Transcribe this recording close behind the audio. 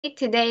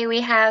Today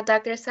we have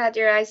Dr.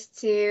 Satyaraj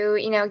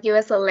to, give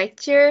us a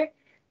lecture.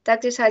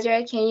 Dr.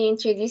 Satyaraj, can you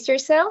introduce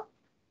yourself?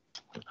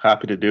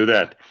 Happy to do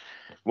that.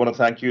 I want to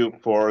thank you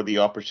for the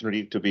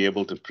opportunity to be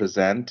able to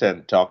present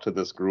and talk to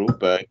this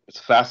group. It's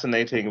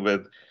fascinating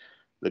with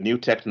the new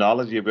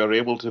technology. We're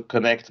able to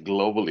connect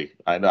globally.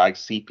 I know I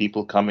see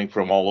people coming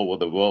from all over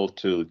the world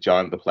to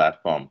join the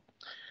platform.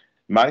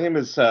 My name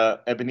is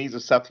Ebenezer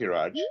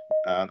Satyaraj,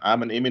 and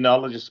I'm an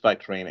immunologist by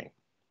training.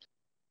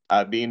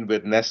 I've been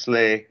with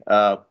Nestle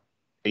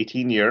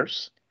 18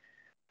 years,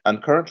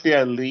 and currently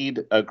I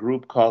lead a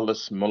group called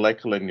this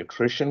Molecular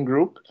Nutrition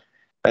Group.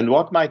 And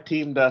what my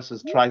team does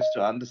is tries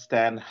to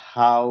understand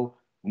how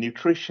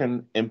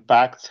nutrition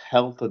impacts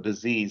health or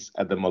disease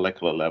at the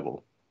molecular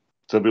level.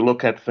 So we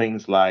look at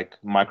things like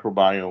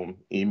microbiome,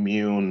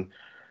 immune,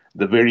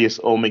 the various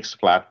omics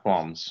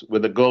platforms,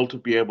 with the goal to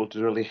be able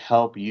to really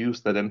help use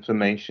that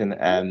information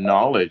and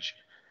knowledge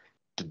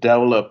to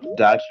develop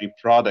dietary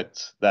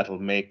products that will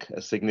make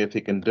a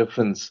significant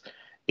difference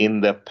in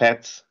the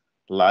pet's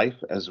life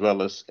as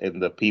well as in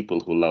the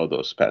people who love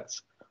those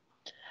pets.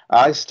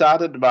 I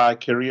started my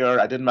career,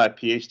 I did my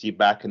PhD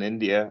back in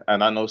India,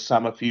 and I know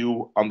some of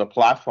you on the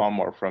platform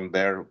are from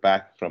there,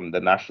 back from the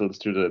National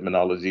Institute of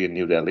Immunology in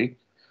New Delhi.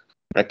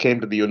 I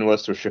came to the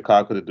University of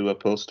Chicago to do a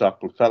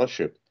postdoctoral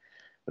fellowship.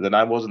 And then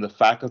I was in the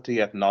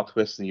faculty at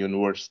Northwestern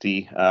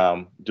University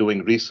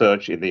doing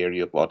research in the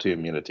area of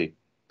autoimmunity.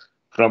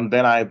 From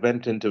then, I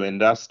went into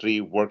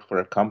industry, worked for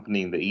a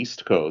company in the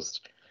East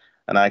Coast,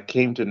 and I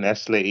came to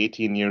Nestle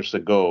 18 years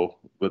ago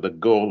with the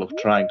goal of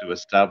trying to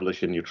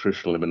establish a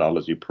nutritional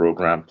immunology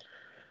program.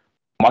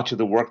 Much of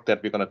the work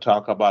that we're going to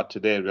talk about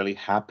today really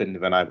happened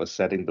when I was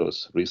setting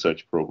those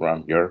research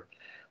program here.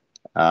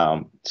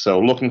 So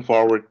looking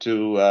forward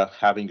to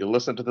having you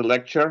listen to the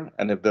lecture,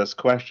 and if there's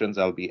questions,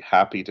 I'll be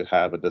happy to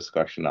have a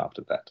discussion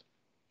after that.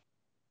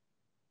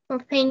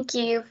 Well, thank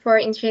you for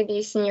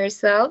introducing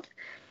yourself.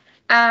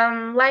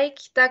 Like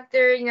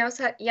Dr.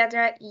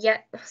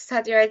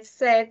 Satyaraj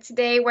said,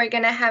 today we're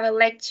gonna have a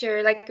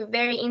lecture, like a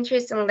very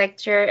interesting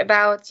lecture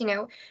about,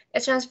 a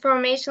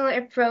transformational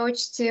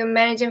approach to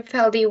managing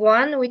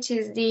FeLD1, which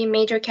is the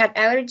major cat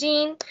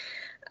allergen.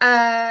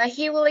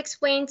 He will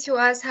explain to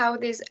us how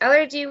this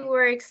allergy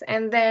works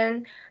and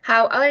then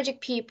how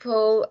allergic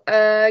people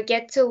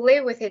get to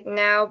live with it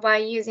now by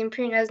using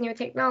Purina's new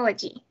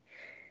technology.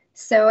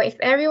 So if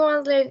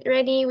everyone's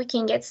ready, we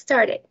can get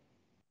started.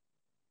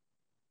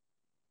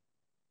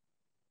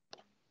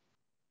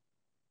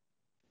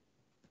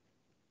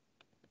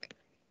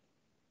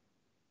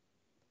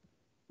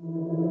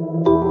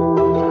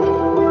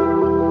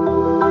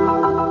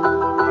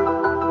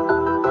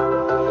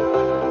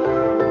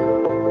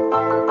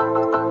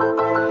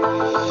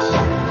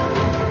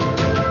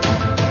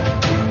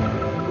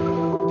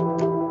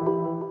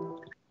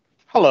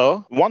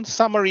 Hello. One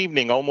summer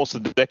evening, almost a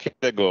decade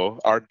ago,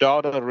 our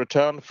daughter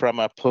returned from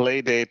a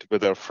play date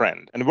with her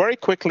friend. And very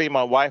quickly,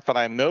 my wife and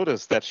I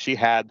noticed that she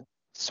had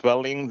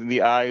swelling in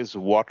the eyes,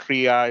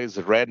 watery eyes,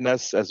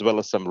 redness, as well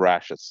as some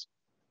rashes.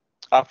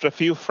 After a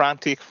few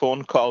frantic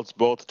phone calls,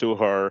 both to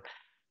her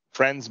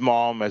friend's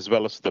mom as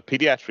well as the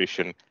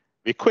pediatrician,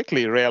 we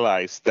quickly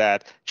realized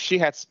that she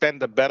had spent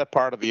the better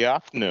part of the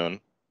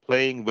afternoon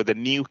playing with a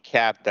new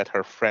cat that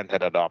her friend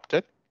had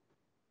adopted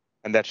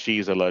and that she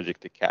is allergic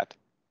to cat.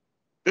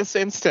 This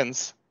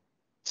instance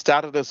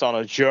started us on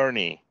a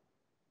journey,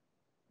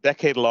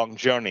 decade-long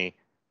journey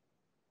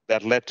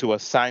that led to a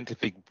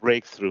scientific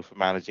breakthrough for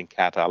managing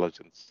cat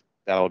allergens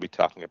that I'll be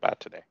talking about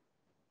today.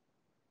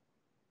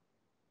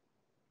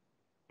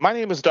 My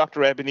name is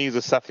Dr. Ebenezer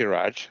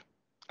Satyaraj.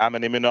 I'm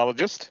an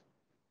immunologist,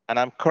 and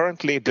I'm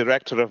currently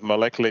Director of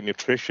Molecular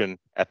Nutrition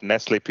at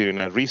Nestle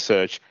Purina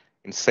Research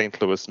in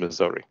St. Louis,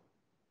 Missouri.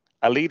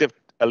 I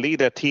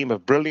lead a team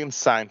of brilliant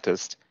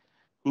scientists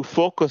who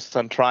focus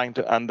on trying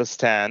to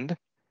understand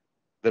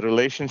the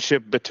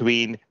relationship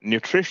between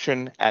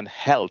nutrition and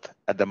health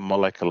at the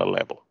molecular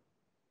level.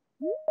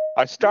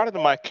 I started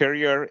my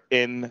career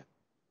in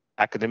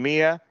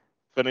academia,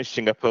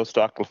 finishing a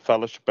postdoctoral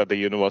fellowship at the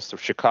University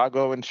of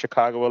Chicago in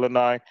Chicago,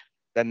 Illinois,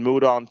 then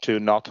moved on to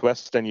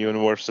Northwestern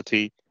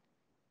University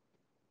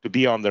to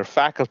be on their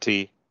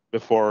faculty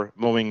before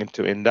moving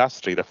into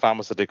industry, the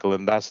pharmaceutical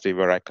industry,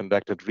 where I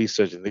conducted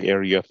research in the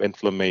area of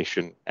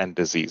inflammation and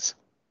disease.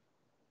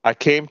 I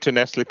came to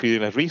Nestle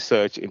Purina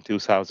Research in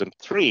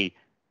 2003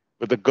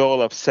 with the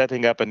goal of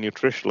setting up a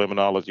nutritional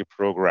immunology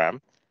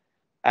program.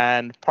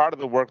 And part of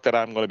the work that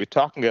I'm going to be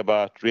talking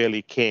about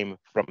really came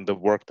from the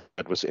work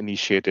that was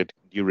initiated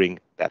during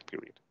that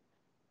period.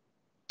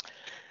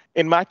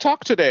 In my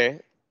talk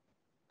today,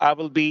 I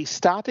will be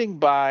starting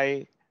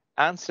by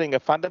answering a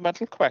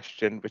fundamental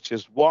question, which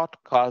is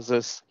what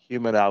causes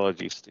human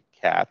allergies to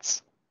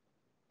cats?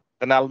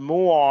 Then I'll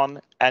move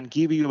on and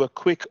give you a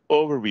quick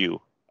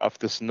overview of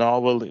this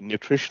novel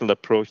nutritional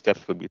approach that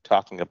we'll be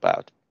talking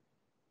about.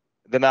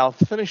 Then I'll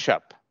finish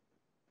up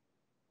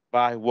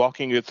by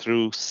walking you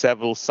through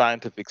several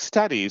scientific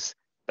studies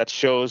that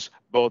shows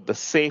both the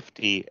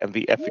safety and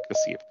the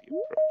efficacy of the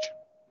approach.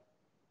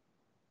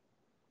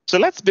 So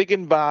let's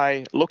begin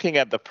by looking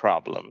at the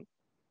problem.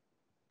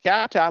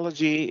 Cat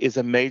allergy is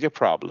a major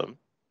problem.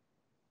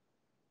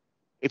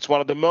 It's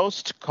one of the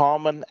most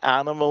common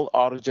animal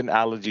origin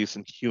allergies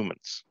in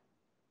humans.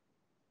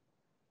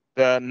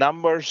 The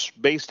numbers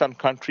based on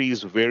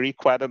countries vary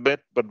quite a bit,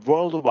 but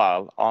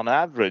worldwide, on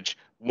average,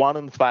 1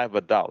 in 5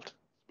 adults,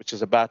 which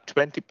is about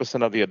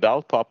 20% of the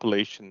adult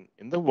population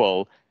in the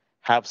world,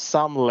 have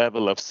some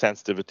level of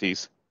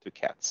sensitivities to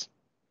cats.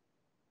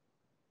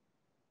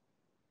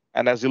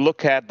 And as you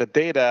look at the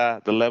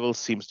data, the level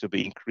seems to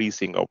be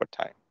increasing over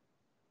time.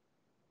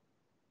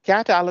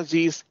 Cat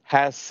allergies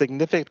has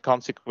significant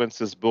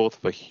consequences both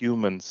for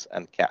humans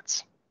and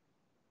cats.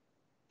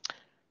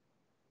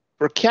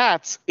 For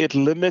cats, it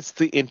limits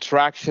the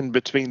interaction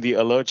between the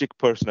allergic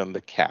person and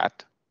the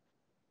cat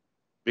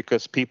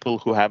because people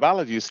who have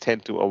allergies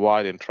tend to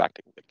avoid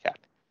interacting with the cat.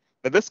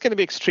 Now, this can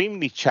be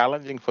extremely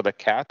challenging for the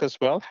cat as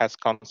well, has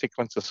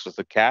consequences for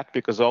the cat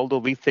because although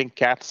we think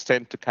cats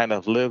tend to kind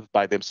of live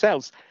by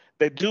themselves,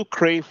 they do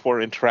crave for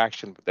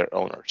interaction with their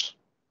owners.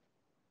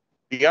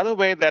 The other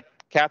way that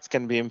cats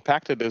can be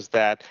impacted is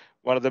that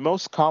one of the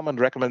most common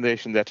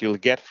recommendations that you'll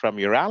get from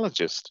your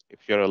allergist if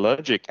you're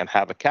allergic and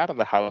have a cat in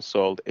the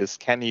household is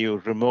can you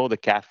remove the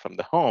cat from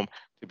the home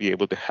to be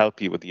able to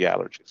help you with the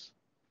allergies?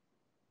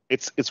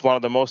 It's one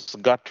of the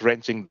most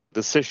gut-wrenching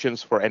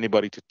decisions for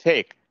anybody to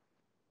take,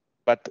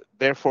 but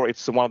therefore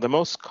it's one of the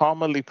most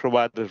commonly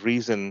provided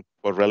reason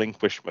for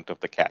relinquishment of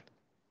the cat.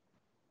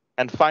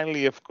 And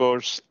finally, of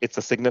course, it's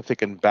a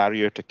significant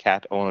barrier to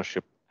cat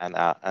ownership and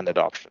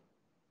adoption.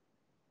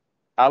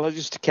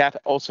 Allergies to cat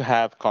also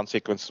have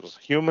consequences for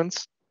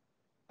humans.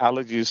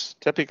 Allergies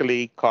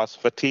typically cause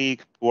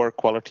fatigue, poor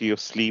quality of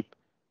sleep,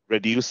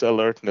 reduce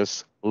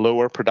alertness,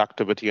 lower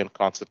productivity and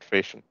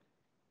concentration.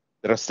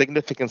 There are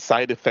significant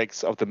side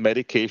effects of the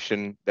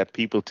medication that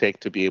people take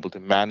to be able to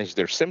manage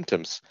their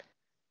symptoms.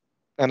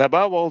 And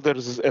above all, there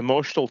is this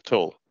emotional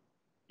toll.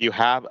 You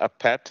have a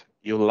pet,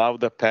 you love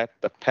the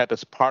pet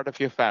is part of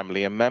your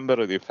family, a member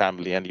of your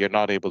family, and you're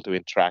not able to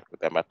interact with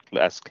them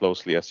as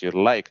closely as you'd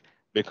like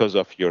because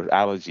of your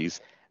allergies.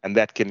 And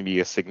that can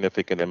be a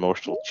significant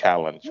emotional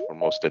challenge for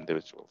most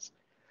individuals.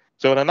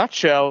 So, in a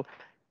nutshell,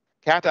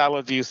 cat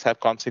allergies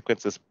have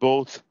consequences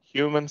both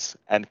humans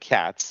and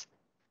cats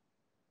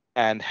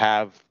and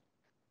have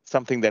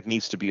something that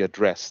needs to be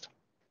addressed.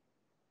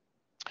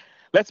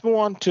 Let's move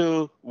on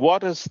to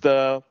what is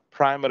the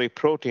primary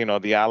protein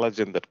or the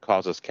allergen that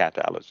causes cat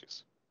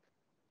allergies.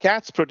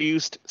 Cats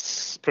produce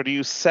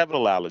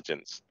several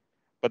allergens,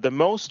 but the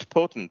most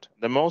potent,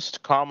 the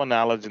most common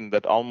allergen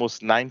that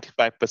almost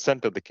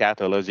 95% of the cat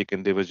allergic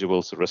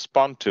individuals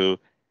respond to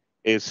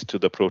is to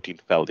the protein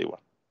feldy-1.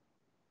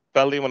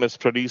 Feldy-1 is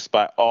produced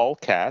by all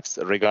cats,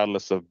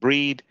 regardless of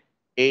breed,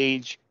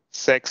 age,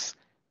 sex,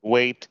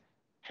 weight,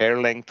 hair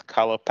length,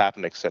 color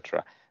pattern,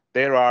 etc.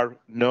 There are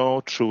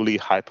no truly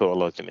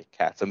hypoallergenic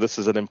cats, and this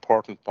is an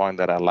important point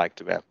that I like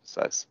to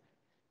emphasize.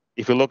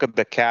 If you look at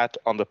the cat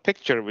on the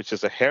picture, which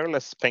is a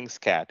hairless Sphinx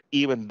cat,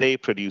 even they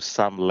produce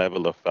some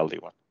level of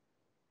feldy-1.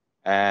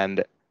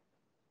 And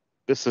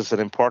this is an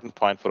important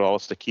point for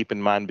us to keep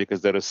in mind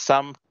because there is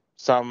some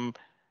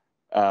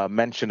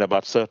mention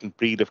about certain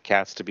breed of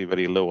cats to be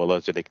very low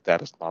allergenic.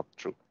 That is not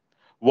true.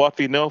 What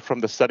we know from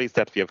the studies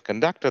that we have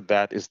conducted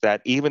that is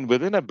that even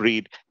within a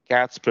breed,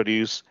 cats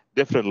produce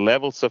different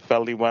levels of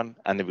feldy-1,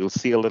 and we'll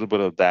see a little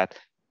bit of that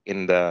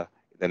in the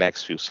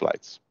next few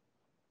slides.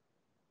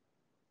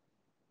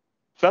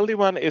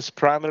 Feldy-1 is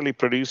primarily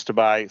produced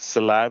by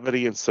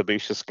salivary and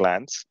sebaceous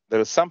glands.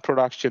 There is some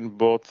production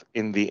both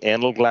in the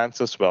anal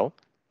glands as well,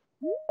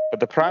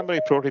 but the primary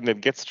protein that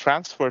gets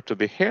transferred to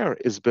the hair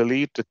is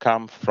believed to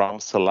come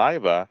from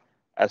saliva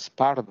as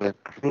part of the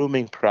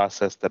grooming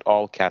process that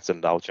all cats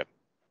indulge in.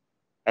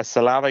 As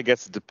saliva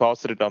gets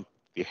deposited on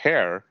the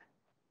hair,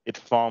 it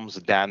forms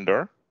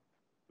dander,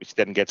 which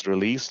then gets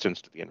released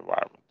into the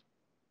environment.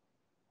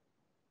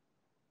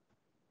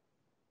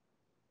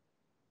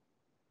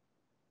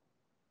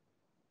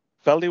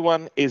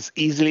 Feldy-1 is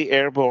easily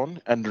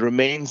airborne and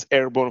remains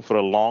airborne for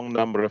a long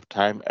number of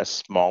time as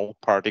small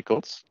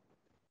particles.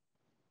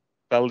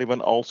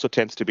 Feldy-1 also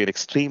tends to be an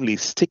extremely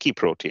sticky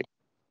protein,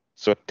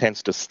 so it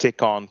tends to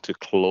stick on to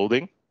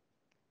clothing.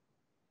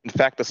 In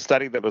fact, a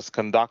study that was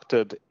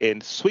conducted in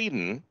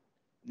Sweden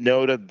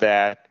noted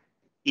that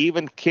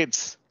even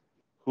kids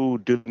who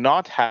do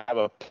not have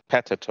a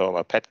pet at home,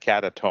 a pet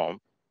cat at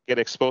home, get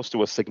exposed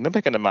to a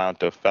significant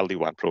amount of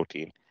feldy-1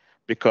 protein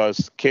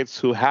because kids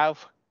who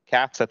have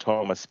cats at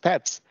home as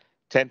pets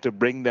tend to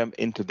bring them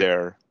into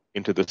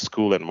the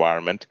school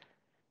environment,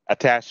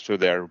 attached to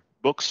their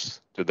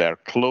books, to their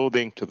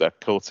clothing, to their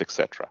coats,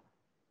 etc.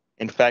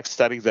 In fact,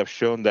 studies have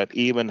shown that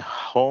even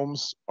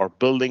homes or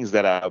buildings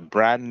that are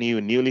brand new,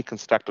 newly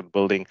constructed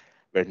building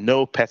where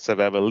no pets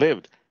have ever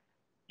lived,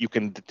 you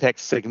can detect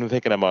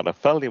significant amount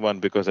of feldy-1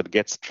 because it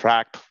gets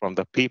tracked from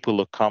the people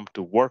who come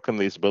to work in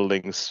these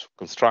buildings,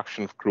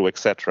 construction crew,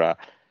 etc.,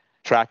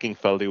 tracking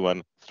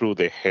feldy-1 through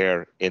their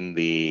hair in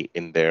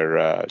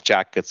their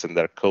jackets and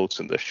their coats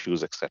and their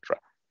shoes, etc.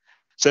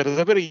 So it is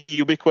a very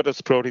ubiquitous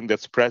protein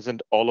that's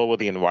present all over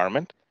the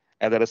environment.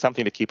 And that is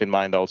something to keep in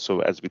mind also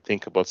as we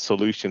think about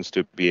solutions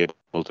to be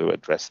able to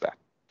address that.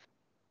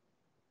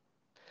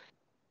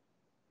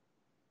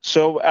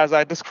 So as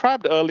I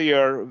described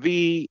earlier,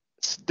 we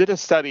did a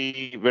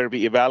study where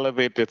we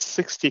evaluated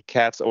 60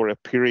 cats over a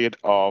period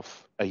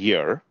of a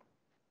year,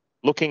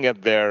 looking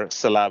at their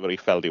salivary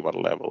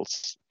FeLD1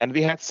 levels. And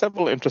we had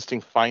several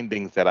interesting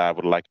findings that I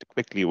would like to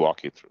quickly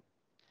walk you through.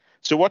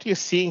 So what you're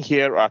seeing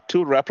here are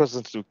two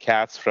representative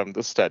cats from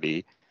the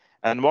study.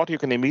 And what you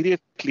can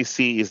immediately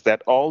see is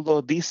that although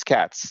these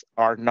cats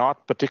are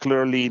not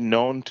particularly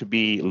known to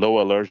be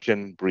low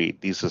allergen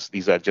breed,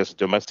 these are just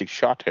domestic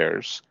short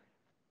hairs,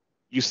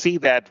 you see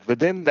that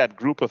within that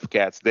group of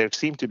cats, there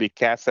seem to be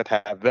cats that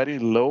have very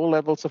low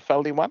levels of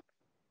FeLD1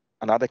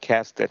 and other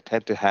cats that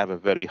tend to have a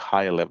very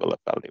high level of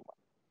FeLD1.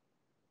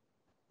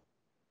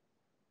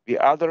 The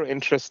other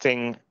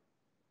interesting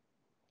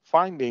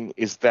finding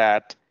is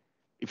that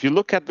if you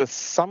look at the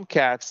some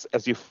cats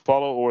as you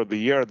follow over the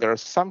year, there are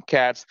some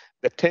cats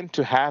that tend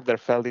to have their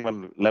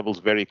FeLD1 levels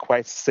vary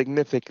quite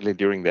significantly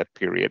during that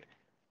period,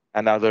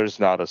 and others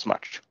not as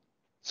much.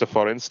 So,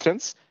 for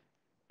instance,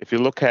 if you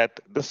look at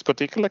this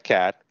particular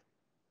cat,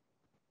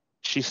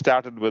 she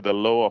started with a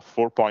low of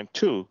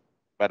 4.2,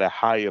 but a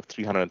high of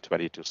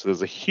 322. So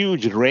there's a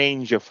huge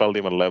range of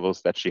FeLD1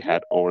 levels that she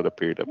had over the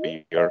period of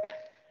a year.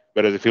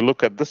 Whereas if you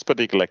look at this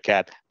particular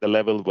cat, the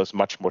level was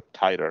much more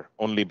tighter,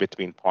 only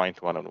between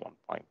 0.1 and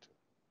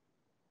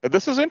 1.2.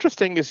 This is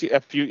interesting. Is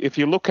if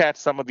you look at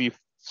some of the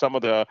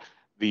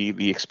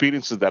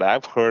experiences that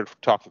I've heard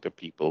talking to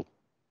people,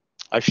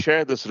 I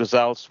shared these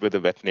results with a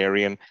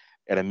veterinarian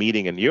at a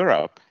meeting in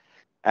Europe,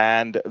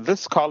 and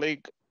this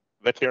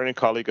veterinarian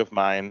colleague of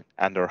mine,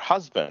 and her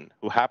husband,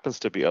 who happens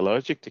to be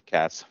allergic to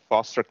cats,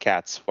 foster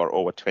cats for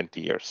over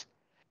 20 years.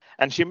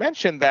 And she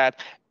mentioned that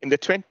in the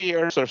 20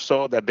 years or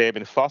so that they've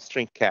been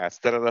fostering cats,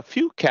 there are a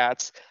few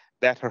cats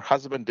that her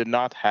husband did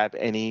not have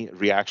any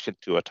reaction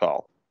to at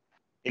all.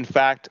 In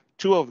fact,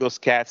 two of those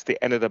cats, they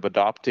ended up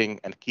adopting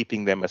and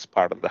keeping them as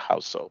part of the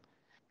household.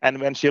 And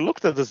when she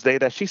looked at this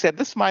data, she said,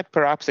 this might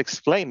perhaps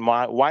explain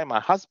why my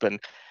husband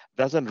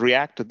doesn't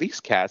react to these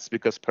cats,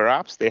 because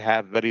perhaps they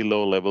have very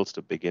low levels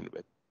to begin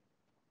with.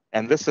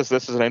 And this is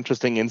an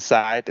interesting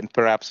insight and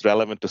perhaps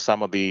relevant to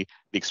some of the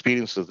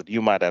experiences that you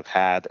might have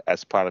had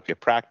as part of your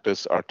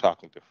practice or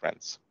talking to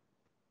friends.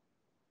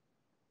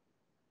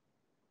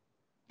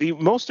 The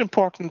most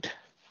important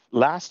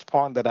last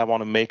point that I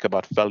want to make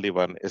about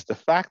FeLD1 is the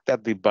fact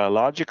that the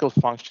biological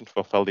function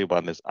for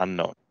FeLD1 is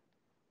unknown.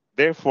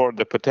 Therefore,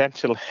 the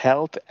potential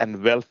health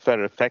and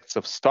welfare effects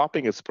of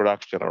stopping its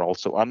production are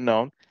also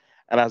unknown.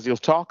 And as you'll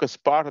talk as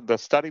part of the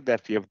study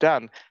that we have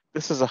done,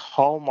 this is a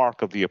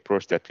hallmark of the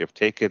approach that we have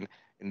taken,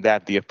 in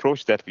that the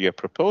approach that we are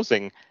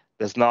proposing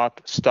does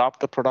not stop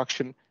the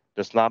production,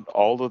 does not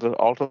alter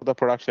the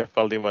production of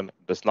FeLD1,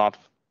 does not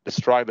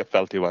destroy the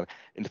FeLD1.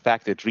 In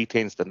fact, it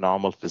retains the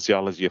normal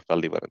physiology of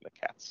FeLD1 in the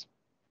cats.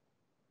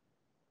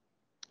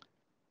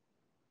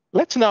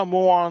 Let's now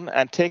move on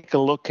and take a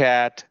look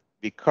at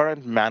the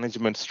current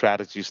management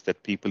strategies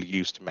that people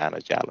use to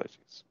manage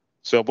allergies.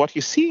 So what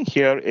you're seeing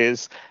here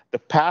is the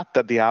path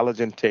that the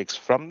allergen takes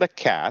from the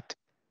cat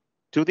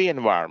to the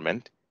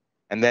environment,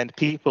 and then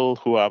people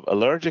who are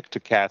allergic to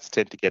cats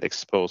tend to get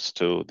exposed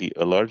to the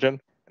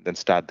allergen and then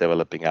start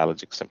developing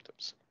allergic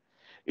symptoms.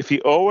 If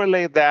you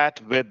overlay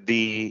that with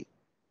the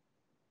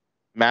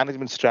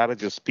management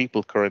strategies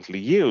people currently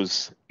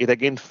use, it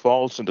again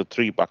falls into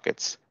three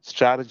buckets: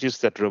 strategies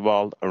that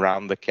revolve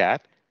around the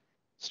cat,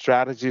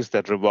 strategies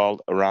that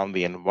revolve around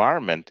the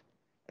environment,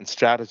 and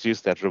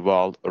strategies that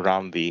revolve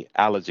around the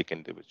allergic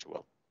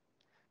individual.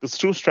 The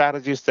two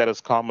strategies that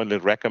is commonly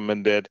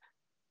recommended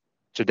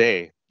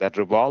today that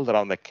revolve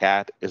around the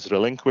cat is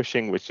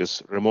relinquishing, which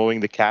is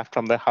removing the cat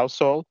from the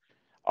household,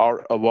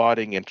 or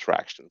avoiding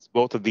interactions.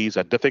 Both of these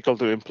are difficult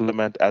to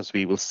implement, as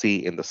we will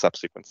see in the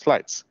subsequent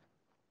slides.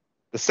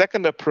 The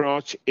second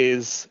approach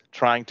is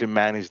trying to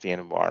manage the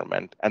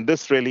environment, and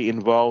this really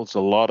involves a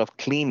lot of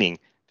cleaning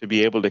to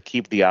be able to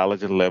keep the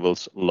allergen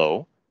levels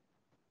low.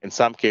 In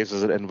some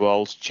cases, it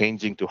involves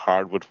changing to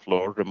hardwood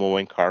floor,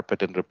 removing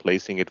carpet and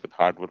replacing it with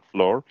hardwood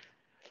floor,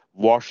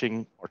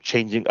 washing or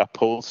changing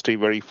upholstery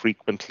very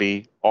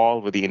frequently,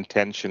 all with the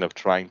intention of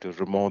trying to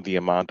remove the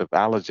amount of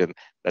allergen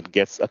that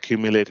gets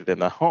accumulated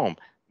in a home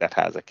that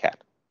has a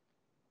cat.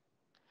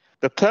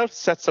 The third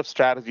sets of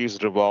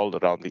strategies revolve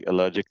around the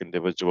allergic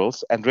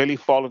individuals and really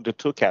fall into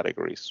two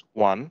categories.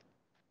 One,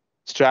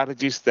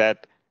 strategies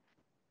that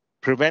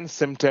prevent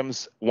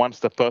symptoms once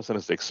the person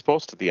is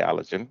exposed to the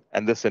allergen,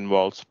 and this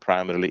involves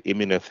primarily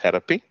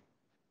immunotherapy,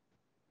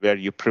 where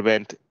you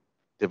prevent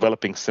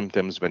developing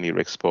symptoms when you're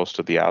exposed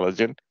to the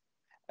allergen.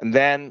 And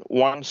then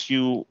once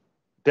you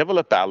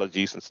develop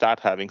allergies and start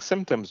having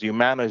symptoms, you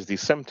manage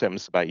these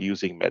symptoms by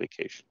using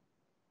medication.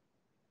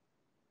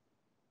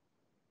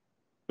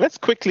 Let's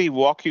quickly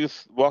walk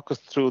us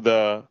through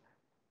the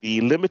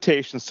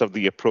limitations of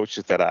the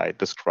approaches that I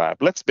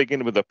described. Let's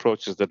begin with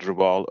approaches that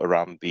revolve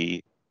around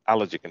the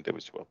allergic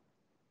individual.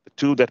 The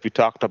two that we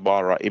talked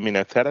about are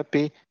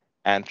immunotherapy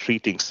and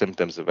treating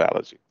symptoms of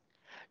allergy.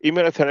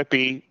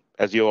 Immunotherapy,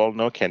 as you all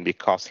know, can be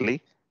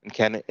costly and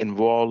can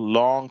involve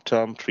long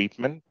term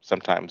treatment,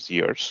 sometimes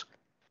years.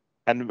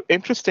 And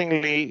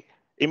interestingly,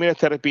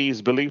 immunotherapy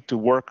is believed to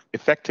work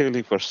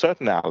effectively for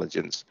certain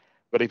allergens.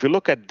 But if you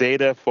look at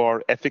data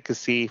for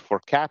efficacy for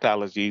cat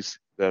allergies,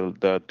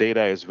 the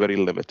data is very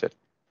limited.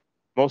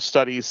 Most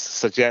studies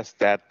suggest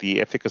that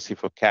the efficacy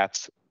for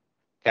cat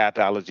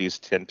allergies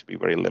tend to be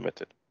very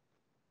limited.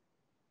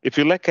 If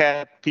you look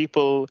at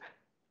people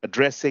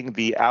addressing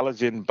the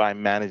allergen by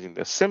managing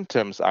the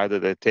symptoms, either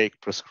they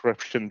take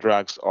prescription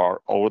drugs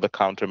or over the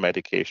counter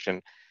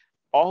medication,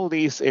 all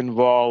these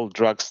involve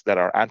drugs that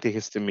are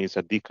antihistamines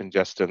or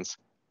decongestants.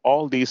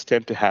 All these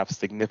tend to have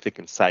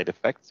significant side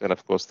effects and,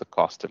 of course, the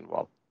cost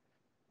involved.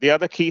 The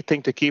other key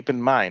thing to keep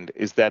in mind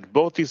is that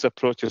both these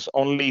approaches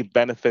only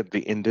benefit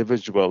the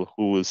individual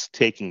who is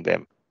taking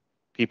them.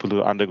 People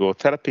who undergo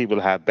therapy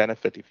will have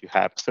benefit. If you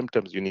have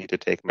symptoms, you need to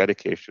take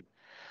medication.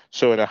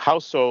 So, in a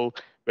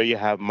household where you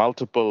have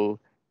multiple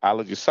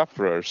allergy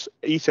sufferers,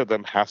 each of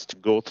them has to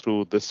go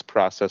through this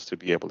process to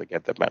be able to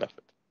get the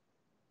benefit.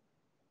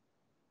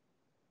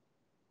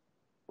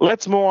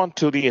 Let's move on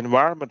to the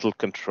environmental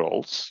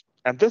controls.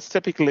 And this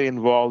typically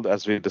involved,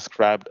 as we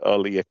described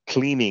earlier,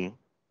 cleaning,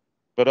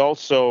 but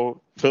also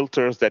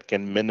filters that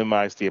can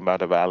minimize the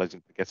amount of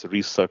allergen that gets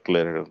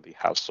recirculated in the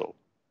household.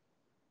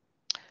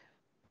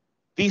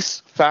 These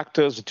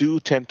factors do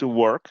tend to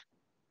work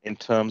in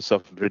terms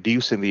of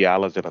reducing the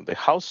allergen in the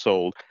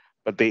household,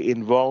 but they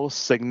involve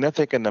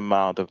significant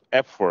amount of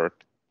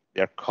effort.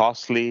 They're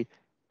costly,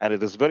 and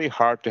it is very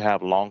hard to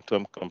have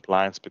long-term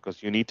compliance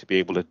because you need to be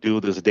able to do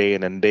this day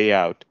in and day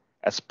out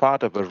as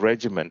part of a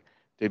regimen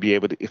to be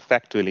able to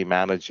effectively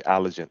manage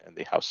allergen in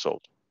the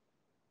household.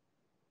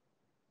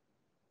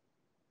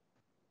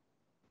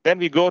 Then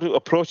we go to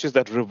approaches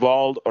that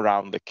revolve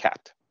around the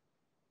cat.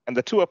 And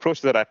the two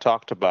approaches that I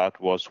talked about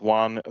was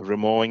one,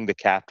 removing the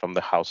cat from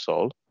the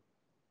household,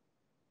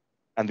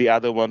 and the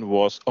other one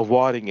was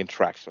avoiding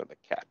interaction with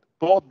the cat.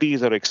 Both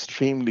these are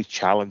extremely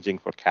challenging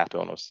for cat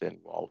owners to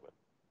involve with.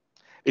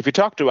 If you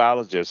talk to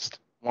allergists,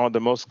 one of the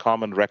most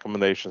common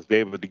recommendations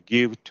they would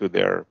give to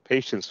their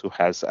patients who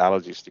has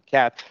allergies to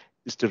cat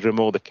is to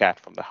remove the cat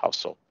from the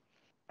household.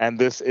 And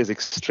this is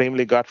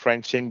extremely gut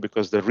wrenching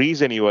because the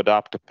reason you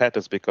adopt a pet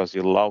is because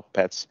you love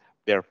pets.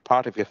 They're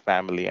part of your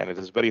family, and it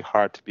is very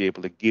hard to be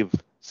able to give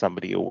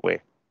somebody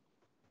away.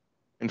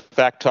 In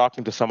fact,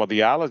 talking to some of the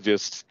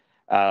allergists,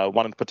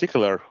 one in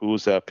particular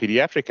who's a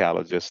pediatric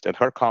allergist, and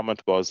her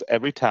comment was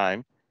every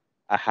time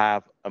I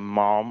have a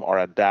mom or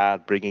a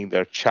dad bringing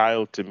their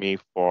child to me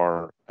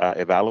for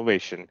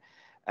evaluation,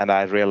 and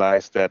I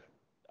realize that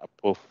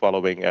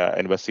following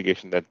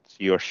investigation that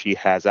he or she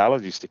has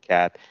allergies to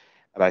cat,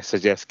 and I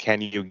suggest, can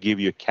you give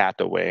your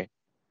cat away?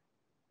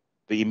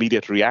 The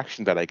immediate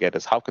reaction that I get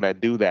is, how can I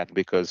do that?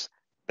 Because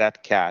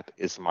that cat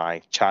is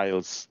my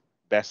child's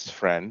best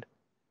friend,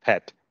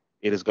 pet.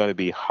 It is going to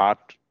be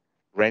heart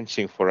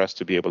wrenching for us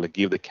to be able to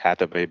give the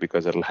cat away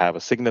because it'll have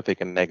a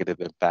significant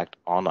negative impact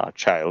on our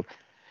child.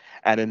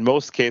 And in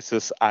most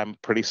cases, I'm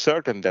pretty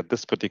certain that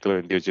this particular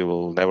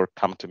individual will never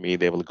come to me.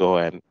 They will go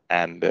and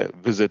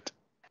visit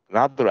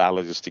another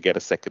allergist to get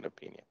a second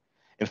opinion.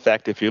 In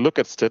fact, if you look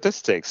at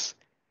statistics,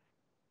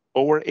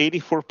 over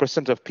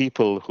 84% of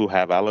people who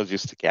have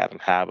allergies to cat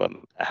and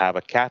have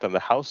a cat in the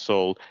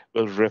household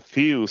will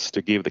refuse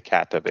to give the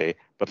cat away,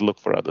 but look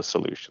for other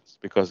solutions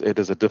because it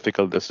is a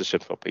difficult decision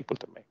for people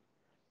to make.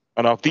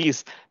 And of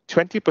these,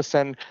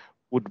 20%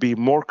 would be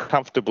more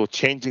comfortable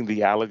changing the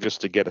allergist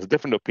to get a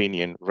different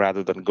opinion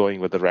rather than going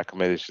with the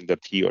recommendation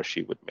that he or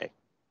she would make.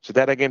 So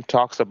that again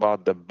talks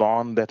about the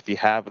bond that we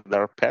have with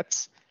our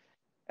pets.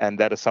 And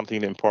that is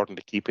something important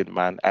to keep in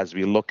mind as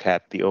we look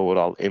at the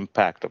overall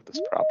impact of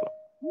this problem.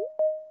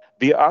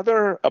 The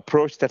other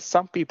approach that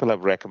some people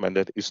have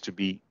recommended is to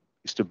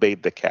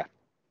bathe the cat.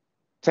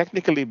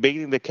 Technically,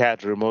 bathing the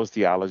cat removes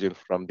the allergen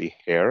from the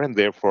hair and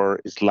therefore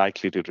is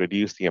likely to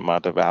reduce the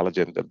amount of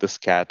allergen that this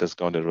cat is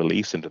going to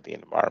release into the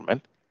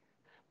environment.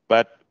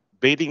 But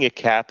bathing a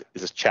cat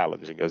is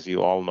challenging. As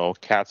you all know,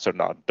 cats are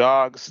not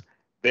dogs.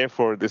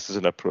 Therefore, this is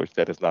an approach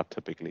that is not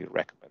typically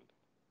recommended.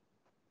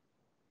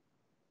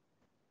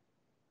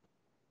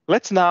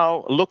 Let's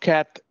now look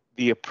at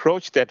the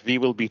approach that we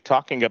will be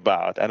talking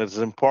about. And it's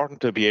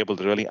important to be able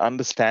to really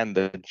understand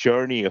the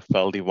journey of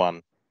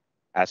LD1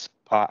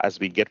 as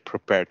we get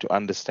prepared to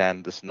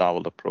understand this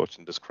novel approach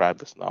and describe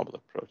this novel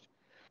approach.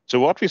 So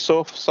what we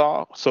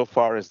saw so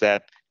far is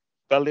that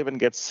Feldman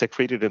gets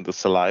secreted in the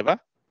saliva.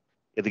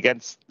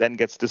 Then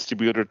gets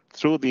distributed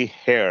through the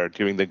hair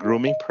during the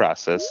grooming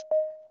process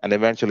and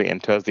eventually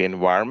enters the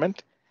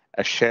environment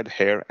as shed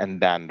hair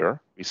and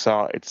dander. We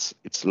saw it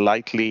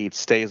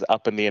stays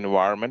up in the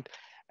environment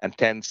and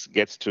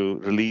gets to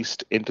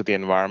released into the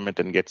environment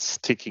and gets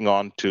sticking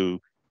onto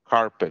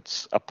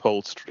carpets,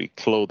 upholstery,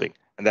 clothing,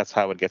 and that's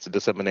how it gets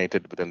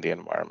disseminated within the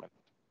environment.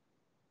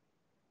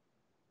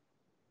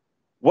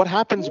 What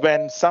happens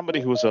when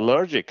somebody who's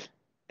allergic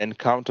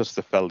encounters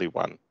the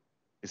FeLD1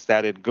 is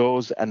that it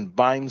goes and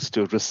binds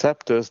to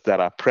receptors that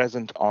are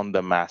present on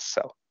the mast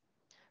cell.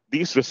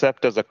 These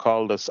receptors are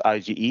called as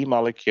IgE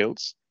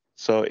molecules.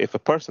 So if a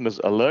person is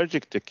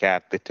allergic to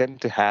cat, they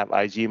tend to have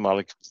IgE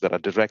molecules that are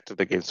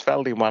directed against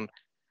FeLD1.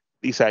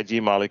 These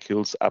IgE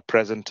molecules are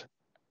present,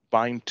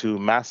 bind to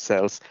mast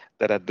cells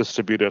that are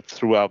distributed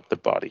throughout the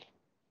body.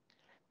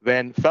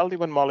 When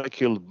FeLD1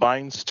 molecule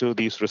binds to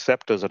these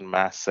receptors on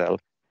mast cell,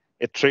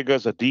 it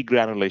triggers a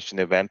degranulation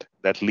event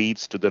that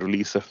leads to the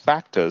release of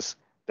factors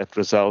that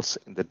results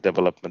in the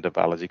development of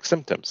allergic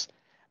symptoms.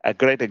 A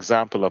great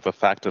example of a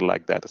factor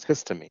like that is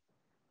histamine.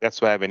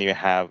 That's why when you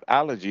have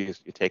allergies,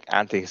 you take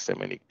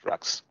antihistaminic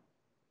drugs.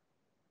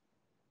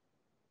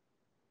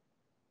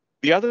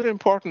 The other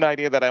important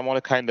idea that I want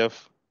to kind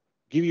of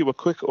give you a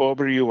quick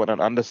overview and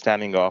an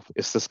understanding of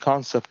is this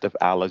concept of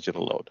allergen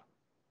load.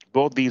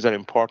 Both these are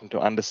important to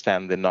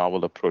understand the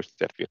novel approach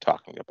that we're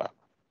talking about.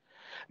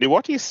 Now,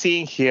 what you're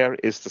seeing here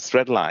is this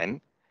red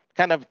line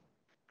kind of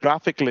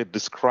graphically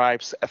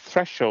describes a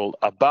threshold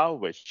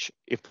above which,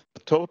 if the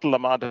total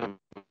amount of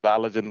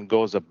allergen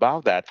goes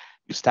above that,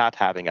 you start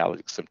having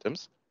allergic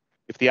symptoms.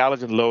 If the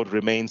allergen load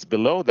remains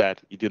below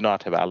that, you do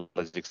not have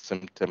allergic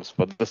symptoms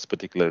for this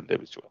particular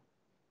individual.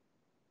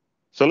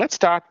 So let's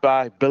start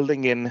by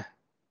building in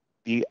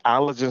the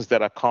allergens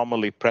that are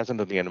commonly present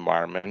in the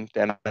environment.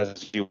 And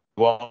as you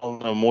all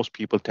know, most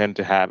people tend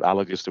to have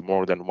allergies to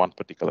more than one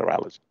particular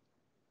allergen.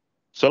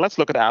 So let's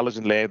look at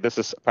allergen layer. This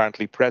is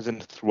apparently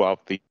present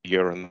throughout the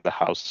year in the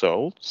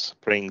household,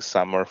 spring,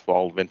 summer,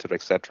 fall, winter,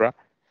 etc.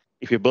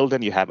 If you build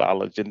in, you have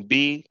allergen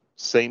B,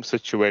 same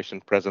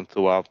situation present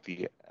throughout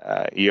the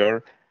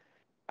year.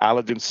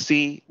 Allergen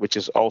C, which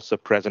is also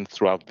present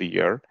throughout the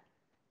year.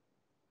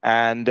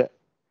 And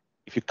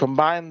if you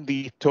combine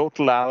the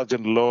total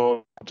allergen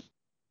load,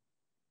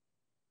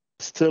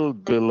 still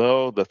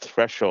below the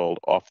threshold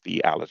of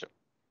the allergen.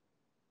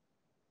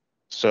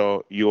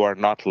 So you are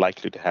not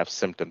likely to have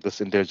symptom.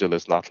 This individual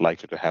is not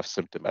likely to have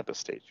symptom at this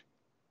stage.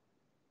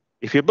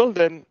 If you build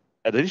in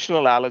an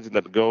additional allergen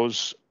that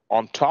goes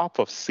on top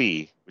of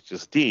C, which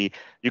is D,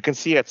 you can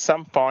see at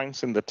some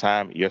points in the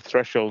time your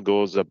threshold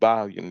goes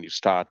above and you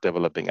start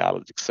developing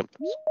allergic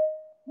symptoms.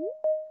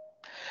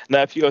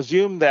 Now, if you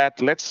assume that,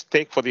 let's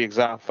take for the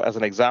example as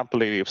an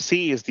example, if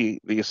C is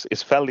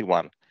is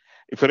FeLD1,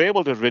 if you're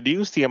able to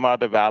reduce the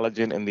amount of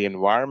allergen in the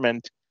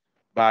environment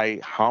by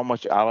how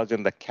much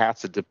allergen the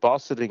cats are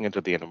depositing into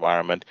the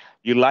environment,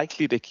 you're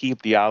likely to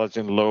keep the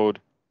allergen load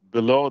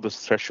below this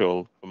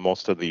threshold for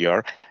most of the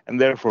year, and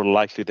therefore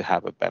likely to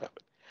have a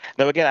benefit.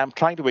 Now, again, I'm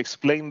trying to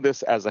explain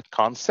this as a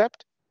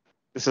concept.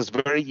 This is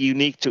very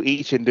unique to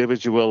each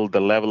individual, the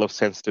level of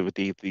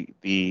sensitivity,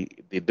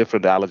 the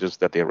different allergens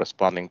that they're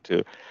responding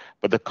to.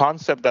 But the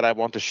concept that I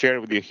want to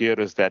share with you here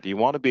is that you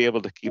want to be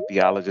able to keep the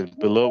allergen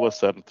below a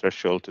certain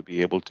threshold to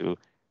be able to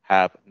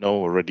have no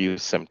or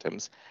reduced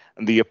symptoms.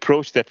 And the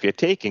approach that we're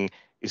taking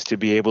is to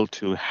be able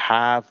to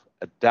have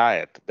a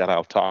diet that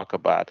I'll talk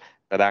about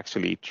that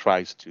actually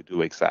tries to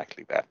do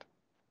exactly that.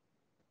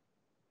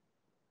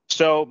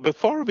 So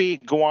before we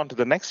go on to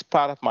the next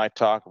part of my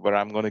talk, where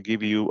I'm going to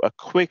give you a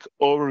quick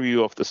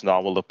overview of this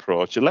novel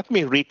approach, let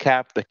me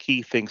recap the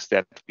key things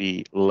that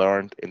we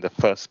learned in the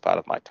first part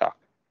of my talk.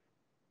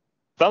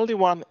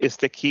 FeLD1 is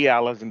the key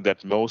allergen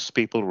that most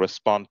people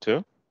respond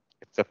to.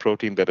 It's a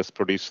protein that is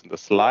produced in the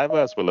saliva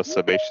as well as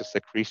sebaceous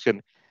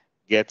secretion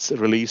gets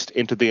released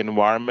into the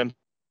environment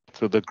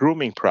through the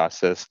grooming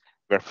process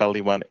where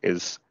FeLD1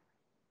 is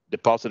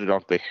deposited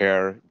onto the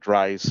hair,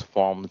 dries,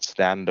 forms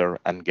dander,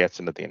 and gets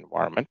into the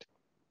environment.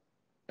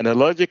 An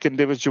allergic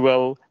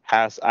individual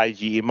has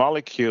IgE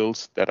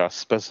molecules that are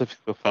specific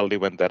for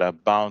FeLD1 that are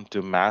bound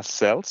to mast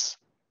cells.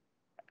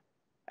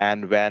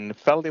 And when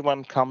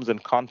FeLD1 comes in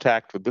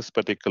contact with this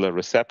particular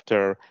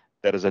receptor,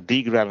 there is a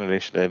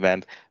degranulation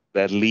event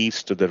that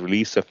leads to the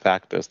release of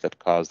factors that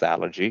cause the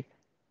allergy.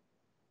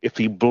 If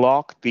we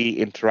block the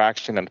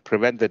interaction and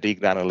prevent the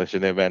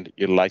degranulation event,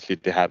 you're likely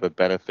to have a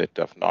benefit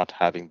of not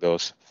having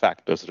those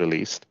factors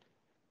released.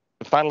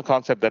 The final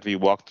concept that we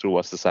walked through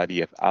was this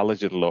idea of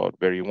allergen load,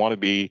 where you want to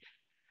be,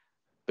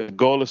 the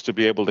goal is to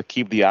be able to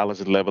keep the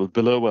allergen level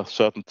below a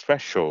certain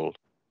threshold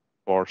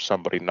for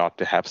somebody not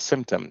to have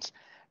symptoms.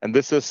 And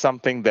this is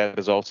something that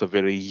is also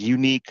very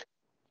unique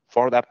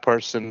for that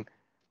person,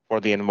 for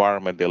the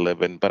environment they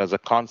live in. But as a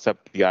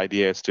concept, the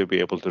idea is to be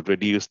able to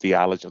reduce the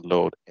allergen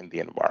load in the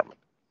environment.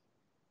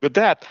 With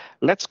that,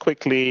 let's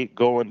quickly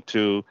go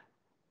into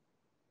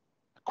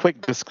a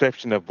quick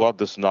description of what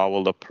this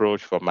novel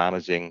approach for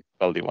managing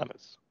FeLD1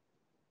 is.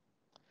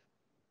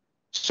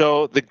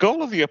 So the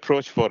goal of the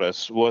approach for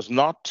us was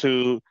not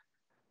to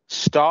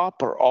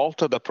stop or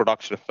alter the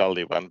production of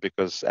FeLD1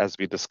 because, as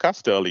we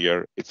discussed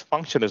earlier, its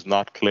function is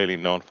not clearly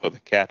known for the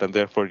cat, and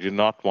therefore you do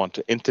not want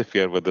to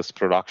interfere with this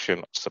production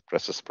or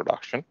suppress its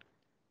production,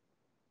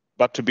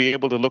 but to be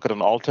able to look at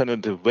an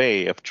alternative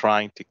way of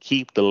trying to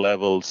keep the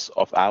levels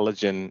of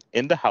allergen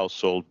in the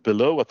household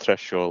below a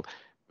threshold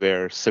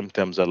where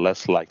symptoms are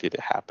less likely to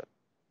happen.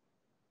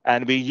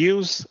 And we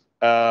use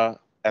an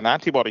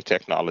antibody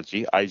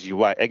technology,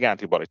 IgY egg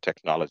antibody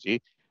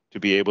technology, to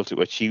be able to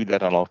achieve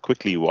that. And I'll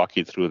quickly walk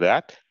you through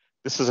that.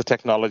 This is a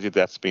technology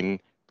that's been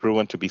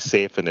proven to be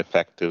safe and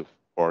effective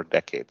for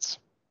decades.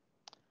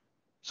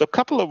 So a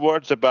couple of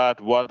words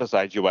about what is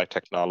IGY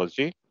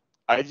technology.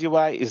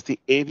 IGY is the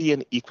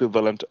avian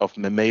equivalent of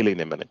mammalian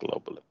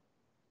immunoglobulin.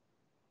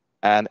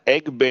 And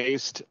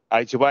egg-based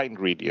IGY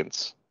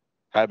ingredients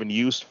have been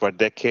used for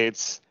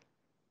decades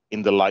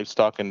in the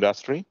livestock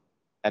industry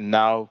and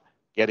now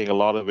getting a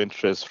lot of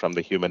interest from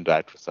the human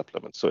dietary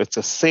supplements. So it's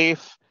a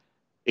safe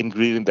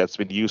ingredient that's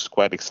been used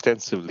quite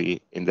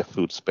extensively in the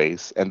food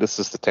space. And this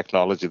is the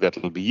technology that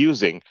we'll be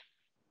using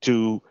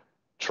to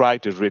try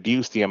to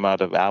reduce the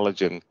amount of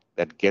allergen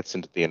that gets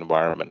into the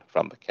environment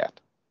from the cat.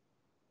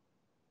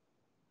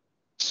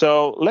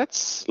 So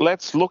let's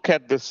look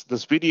at this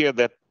video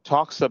that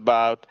talks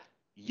about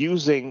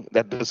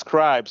that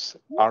describes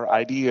our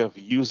idea of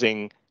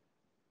using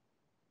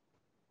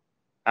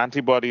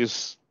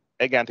antibodies,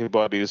 egg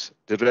antibodies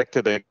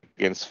directed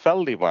against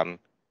FeLD1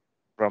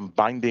 from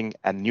binding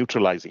and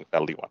neutralizing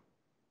FeLD1.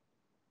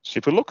 So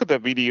if you look at the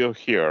video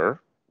here,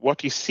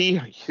 what you see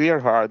here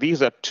are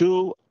these are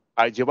two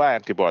IgY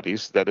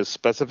antibodies that is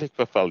specific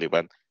for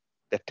FeLD1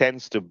 that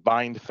tends to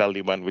bind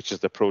FeLD1, which is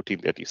the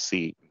protein that you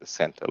see in the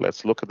center.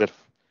 Let's look at that.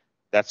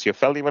 That's your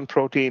FeLD1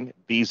 protein.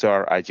 These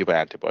are IgY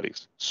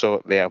antibodies.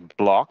 So they are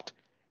blocked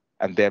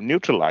and they have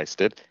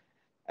neutralized it.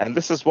 And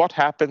this is what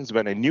happens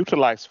when a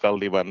neutralized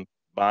FeLD1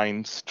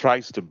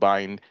 tries to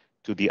bind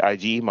to the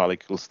IgE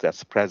molecules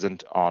that's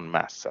present on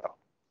mast cell.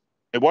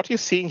 And what you're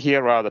seeing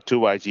here are the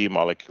two IgE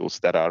molecules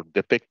that are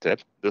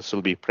depicted. This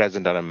will be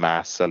present on a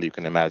mast cell. You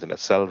can imagine a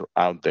cell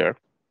out there.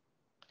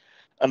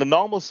 Under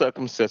normal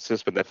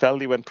circumstances, when the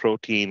FeLD1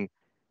 protein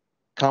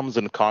comes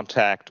in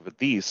contact with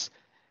these,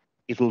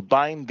 it will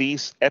bind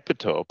these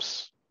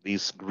epitopes,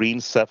 these green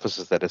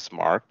surfaces that is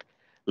marked,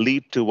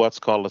 lead to what's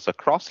called as a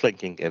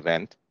cross-linking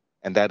event,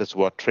 and that is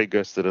what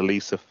triggers the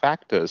release of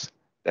factors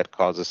that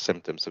causes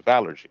symptoms of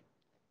allergy.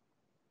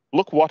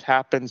 Look what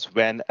happens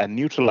when a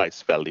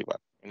neutralized FeLD1,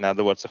 in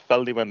other words, a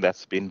FeLD1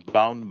 that's been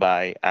bound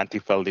by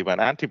anti-FeLD1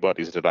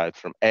 antibodies derived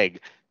from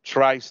egg,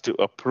 tries to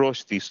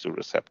approach these two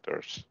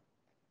receptors.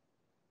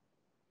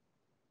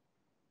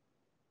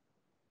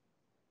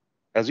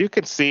 As you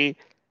can see,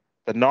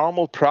 the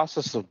normal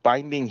process of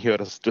binding here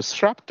is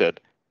disrupted.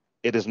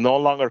 It is no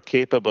longer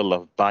capable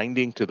of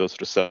binding to those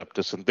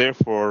receptors and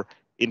therefore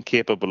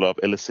incapable of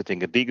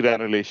eliciting a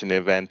degranulation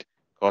event,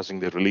 causing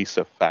the release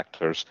of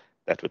factors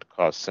that would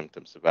cause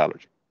symptoms of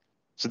allergy.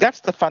 So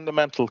that's the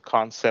fundamental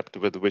concept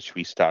with which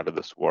we started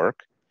this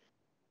work.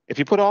 If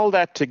you put all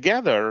that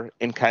together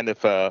in kind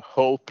of a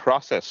whole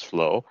process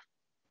flow,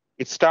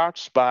 it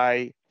starts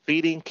by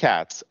feeding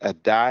cats a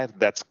diet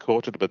that's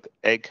coated with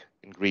egg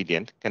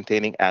ingredient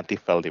containing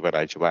anti-FeLD1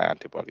 IgY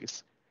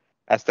antibodies.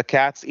 As the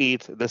cats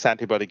eat, this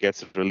antibody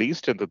gets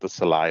released into the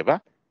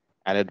saliva,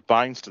 and it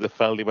binds to the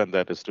FeLD1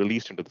 that is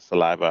released into the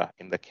saliva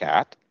in the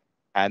cat,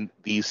 and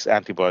these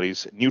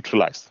antibodies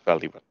neutralize the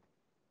FeLD1.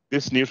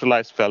 This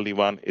neutralized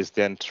FeLD1 is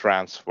then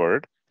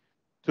transferred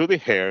to the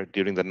hair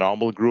during the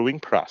normal grooming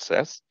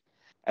process,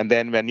 and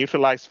then when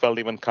neutralized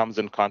FeLD1 comes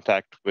in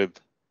contact with,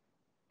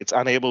 it's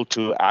unable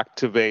to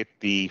activate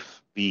the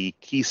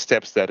key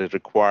steps that are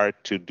required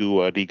to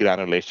do a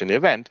degranulation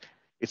event.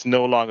 It's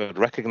no longer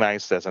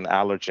recognized as an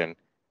allergen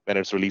when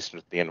it's released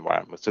into the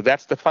environment. So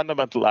that's the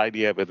fundamental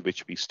idea with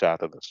which we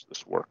started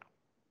this work.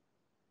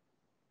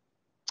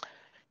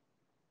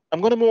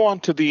 I'm going to move on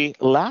to the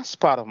last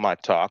part of my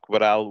talk,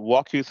 where I'll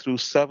walk you through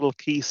several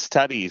key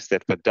studies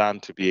that were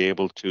done to be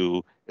able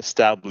to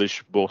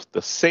establish both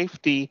the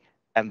safety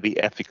and the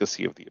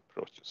efficacy of the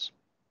approaches.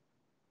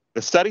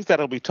 The studies that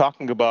I'll be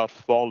talking about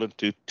fall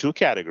into two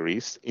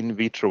categories, in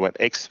vitro and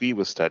ex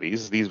vivo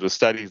studies. These were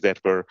studies that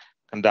were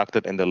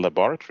conducted in the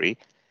laboratory,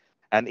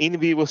 and in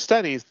vivo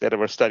studies that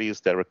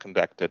were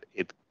conducted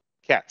in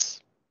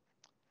cats.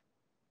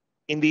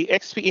 In the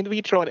in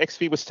vitro and ex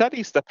vivo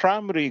studies, the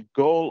primary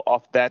goal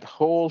of that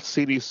whole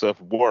series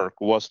of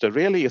work was to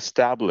really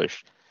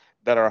establish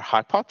that our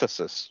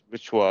hypothesis,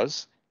 which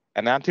was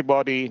an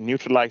antibody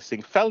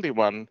neutralizing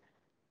FeLD1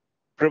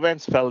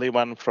 prevents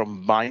FeLD1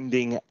 from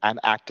binding and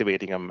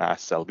activating a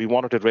mast cell. We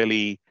wanted to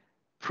really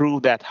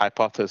prove that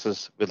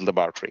hypothesis with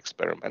laboratory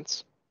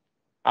experiments.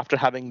 After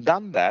having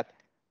done that,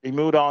 we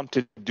moved on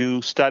to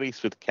do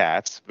studies with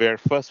cats, where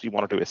first we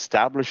wanted to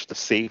establish the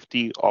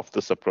safety of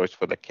this approach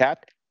for the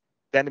cat.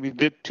 Then we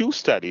did two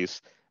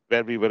studies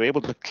where we were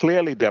able to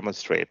clearly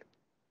demonstrate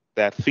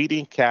that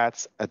feeding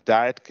cats a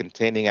diet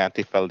containing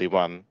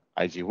anti-FeLD1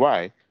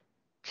 IgY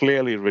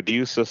clearly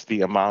reduces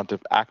the amount of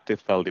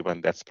active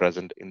FeLD1 that's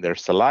present in their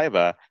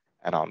saliva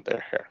and on their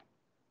hair.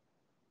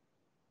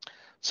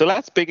 So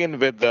let's begin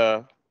with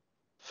the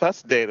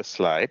first data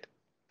slide.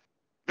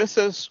 This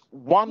is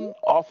one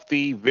of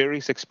the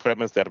various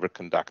experiments that were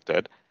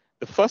conducted.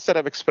 The first set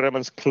of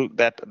experiments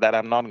that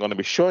I'm not going to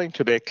be showing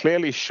today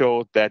clearly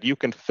showed that you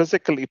can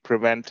physically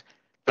prevent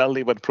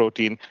FeLD1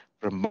 protein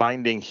from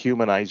binding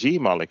human IgE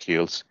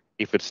molecules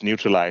if it's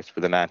neutralized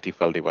with an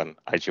anti-FeLD1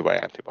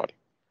 IgY antibody.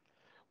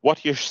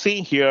 What you're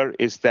seeing here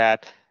is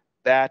that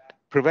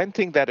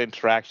preventing that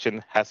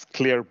interaction has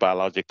clear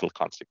biological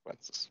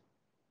consequences.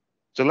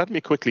 So let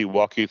me quickly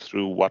walk you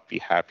through what we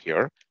have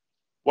here.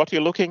 What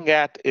you're looking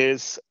at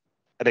is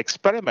an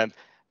experiment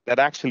that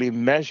actually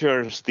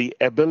measures the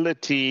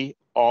ability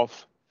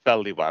of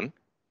FeLD1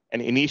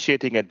 and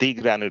initiating a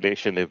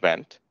degranulation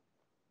event,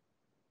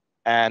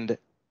 and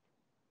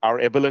our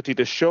ability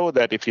to show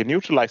that if you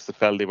neutralize the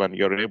FeLD1,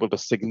 you're able to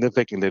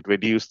significantly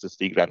reduce this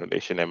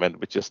degranulation event,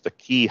 which is the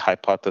key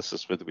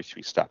hypothesis with which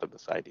we started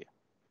this idea.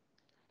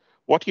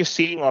 What you're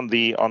seeing on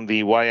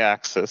the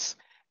y-axis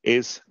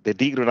is the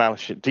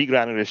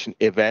degranulation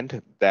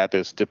event that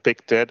is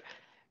depicted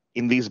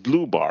in these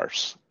blue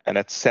bars, and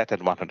it's set at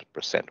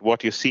 100%.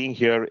 What you're seeing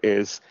here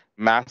is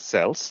mast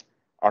cells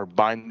are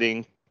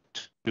binding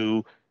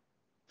to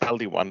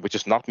FeLD1, which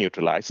is not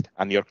neutralized,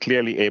 and you're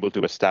clearly able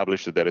to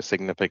establish that there is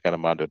significant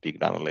amount of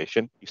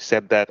degranulation. You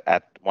set that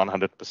at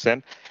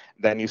 100%.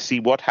 Then you see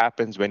what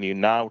happens when you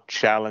now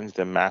challenge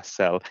the mast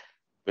cell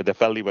with the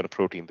FeLD1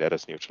 protein that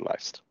is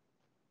neutralized.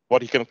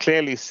 What you can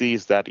clearly see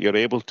is that you're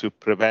able to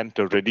prevent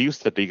or reduce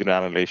the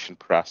degranulation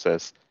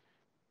process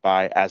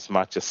by as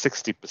much as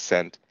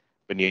 60%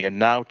 when you're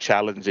now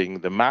challenging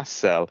the mast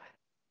cell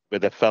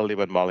with a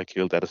FeLD1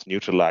 molecule that is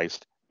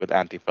neutralized with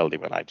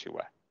anti-FeLD1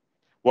 IgY.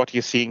 What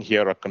you're seeing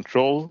here are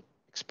control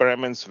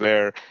experiments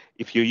where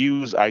if you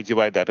use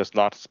IgY that is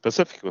not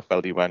specific for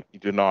FeLD1, you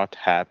do not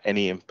have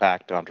any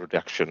impact on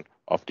reduction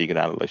of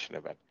degranulation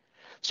event.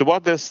 So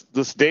what this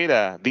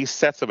data, these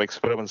sets of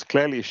experiments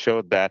clearly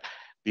showed that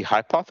the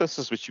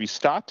hypothesis which we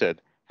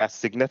started has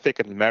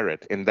significant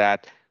merit in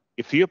that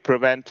if you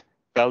prevent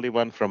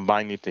FeLD1 from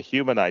binding to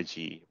human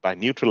IgE by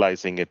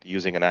neutralizing it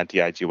using an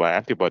anti-IgY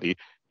antibody,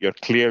 you're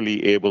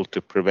clearly able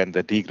to prevent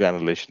the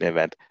degranulation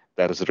event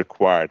that is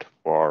required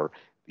for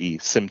the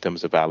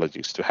symptoms of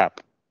allergies to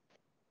happen.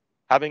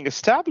 Having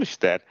established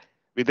that,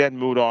 we then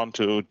moved on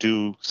to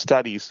do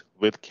studies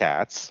with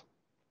cats.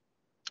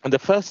 And the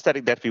first study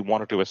that we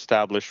wanted to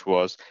establish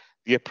was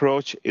the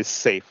approach is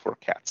safe for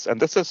cats. And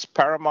this is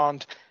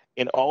paramount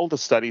in all the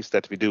studies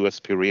that we do as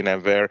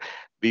Purina, where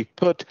we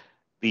put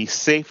the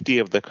safety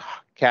of the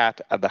cat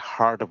at the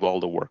heart of all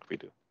the work we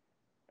do.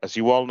 As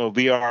you all know,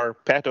 we are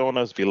pet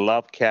owners, we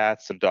love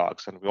cats and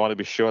dogs, and we want to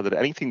be sure that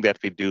anything that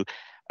we do,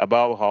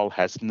 above all,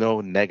 has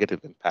no negative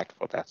impact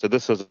for that. So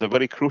this was a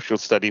very crucial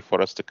study for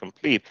us to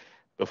complete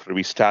before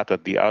we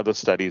started the other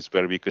studies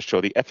where we could show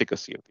the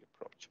efficacy of the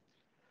approach.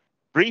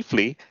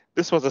 Briefly,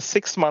 this was a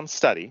 6-month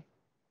study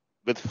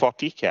with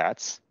 40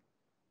 cats.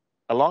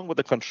 Along with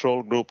the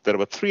control group, there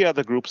were 3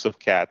 other groups of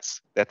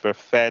cats that were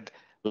fed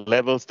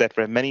levels that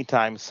were many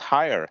times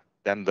higher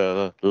than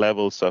the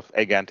levels of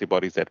egg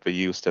antibodies that were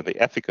used in the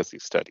efficacy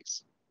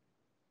studies.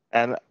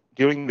 And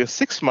during the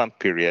 6-month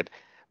period,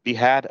 we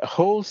had a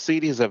whole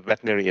series of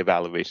veterinary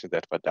evaluations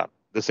that were done.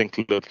 This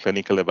included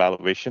clinical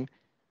evaluation.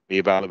 We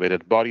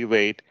evaluated body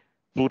weight,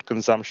 food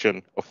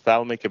consumption,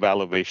 ophthalmic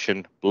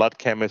evaluation, blood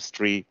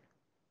chemistry,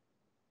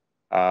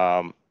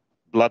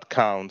 blood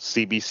count,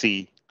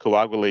 CBC,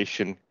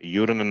 coagulation,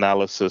 urine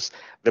analysis.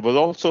 There was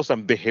also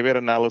some behavior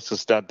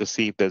analysis done to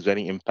see if there's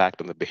any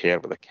impact on the behavior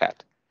of the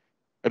cat.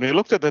 When we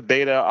looked at the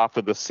data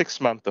after the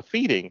 6 months of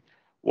feeding,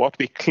 what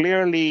we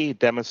clearly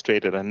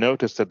demonstrated and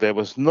noticed that there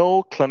was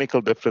no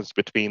clinical difference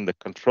between the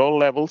control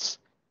levels,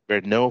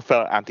 where no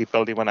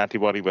anti-FeLD1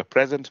 antibody were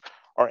present,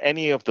 or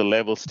any of the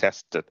levels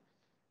tested,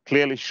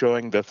 clearly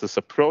showing that this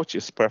approach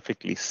is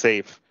perfectly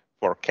safe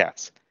for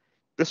cats.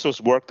 This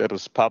was work that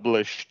was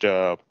published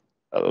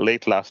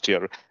late last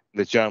year in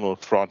the journal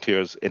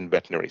Frontiers in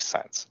Veterinary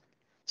Science.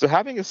 So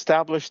having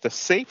established the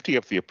safety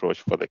of the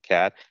approach for the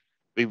cat,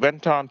 we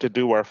went on to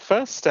do our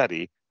first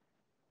study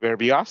where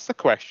we asked the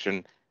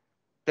question,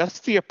 does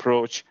the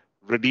approach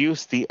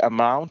reduce the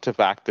amount of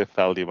active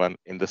FeLD1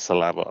 in the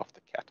saliva of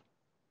the cat?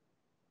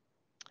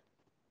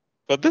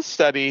 For this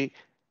study,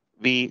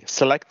 we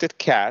selected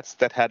cats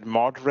that had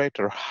moderate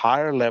or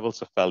higher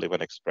levels of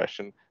FeLD1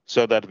 expression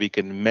so that we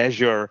can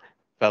measure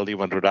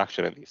FeLD1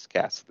 reduction in these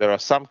cats. There are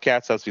some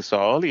cats, as we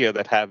saw earlier,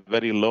 that have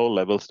very low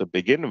levels to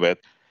begin with.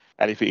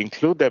 And if you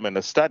include them in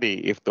a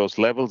study, if those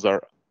levels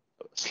are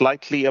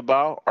slightly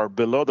above or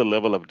below the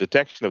level of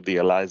detection of the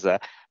ELISA,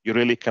 you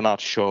really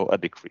cannot show a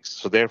decrease.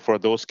 So therefore,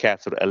 those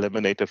cats are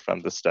eliminated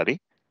from the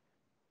study.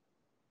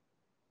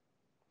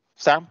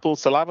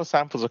 Saliva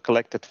samples are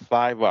collected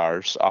 5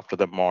 hours after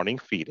the morning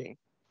feeding,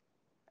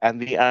 and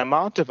the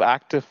amount of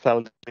active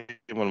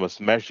FeLD1 was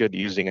measured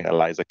using an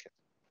ELISA kit,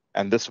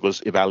 and this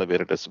was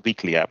evaluated as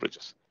weekly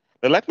averages.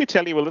 Now, let me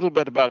tell you a little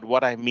bit about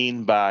what I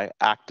mean by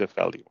active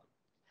FeLD1.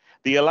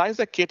 The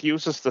ELISA kit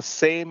uses the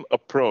same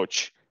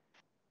approach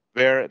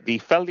where the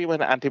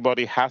FeLD1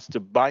 antibody has to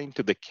bind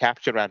to the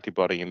capture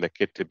antibody in the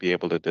kit to be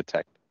able to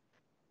detect.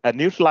 A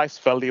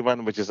neutralized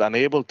FeLD1, which is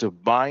unable to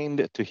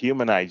bind to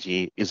human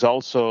IgE, is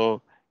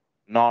also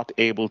not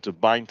able to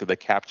bind to the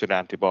captured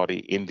antibody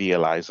in the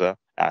ELISA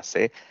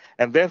assay.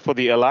 And therefore,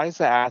 the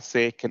ELISA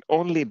assay can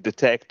only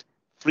detect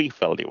free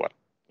FeLD1.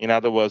 In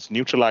other words,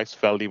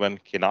 neutralized FeLD1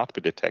 cannot be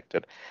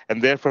detected.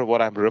 And therefore,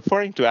 what I'm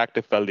referring to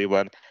active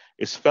FeLD1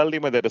 is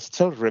FeLD1 that is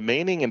still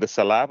remaining in the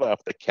saliva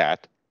of the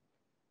cat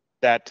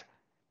that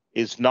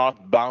is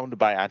not bound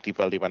by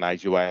anti-FeLD1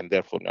 IgY and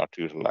therefore not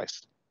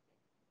utilized.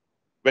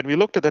 When we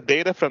looked at the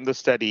data from the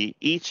study,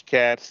 each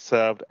cat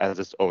served as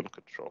its own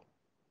control.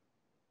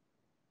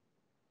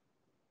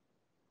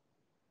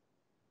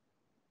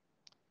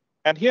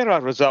 And here are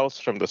results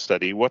from the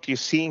study. What you're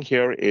seeing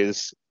here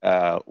is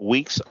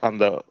weeks on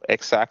the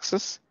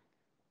x-axis,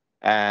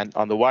 and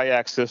on the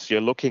y-axis,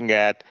 you're looking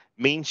at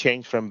mean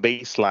change from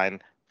baseline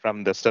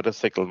from the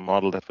statistical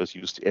model that was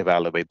used to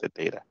evaluate the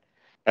data.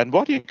 And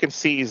what you can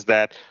see is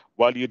that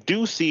while you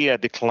do see a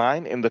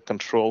decline in the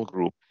control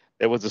group,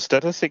 there was a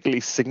statistically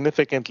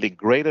significantly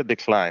greater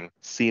decline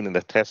seen in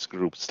the test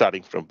group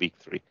starting from week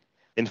 3.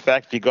 In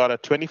fact, you got a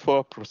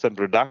 24%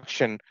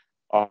 reduction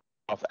of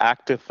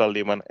active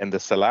FeLD1 in the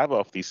saliva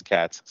of these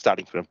cats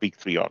starting from week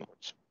 3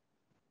 onwards.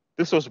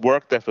 This was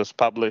work that was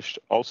published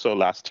also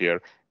last year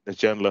in the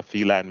Journal of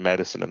Feline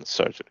Medicine and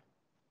Surgery.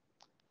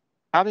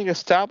 Having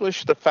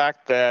established the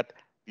fact that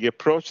the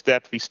approach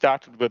that we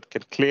started with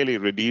can clearly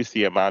reduce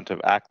the amount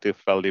of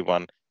active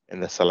FeLD1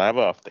 in the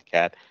saliva of the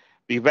cat,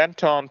 we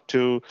went on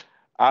to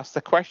ask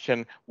the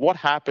question, what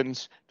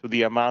happens to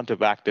the amount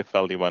of active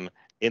FeLD1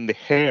 in the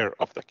hair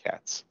of the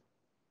cats?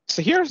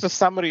 So here's the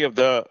summary of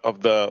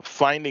the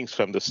findings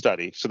from the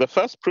study. So the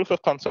first proof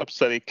of concept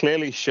study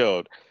clearly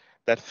showed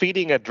that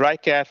feeding a dry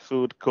cat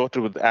food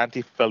coated with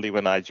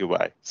anti-FeLD1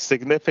 IgY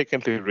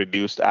significantly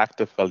reduced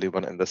active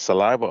FeLD1 in the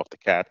saliva of the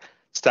cat,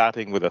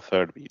 starting with the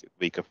third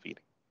week of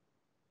feeding.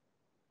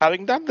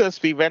 Having done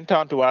this, we went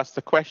on to ask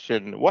the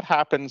question, what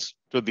happens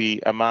to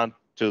the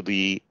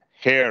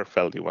hair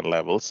FeLD1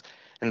 levels?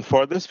 And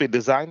for this, we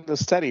designed the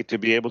study to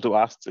be able to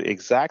ask the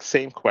exact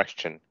same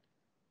question,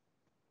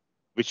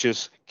 which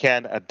is,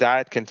 can a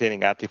diet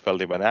containing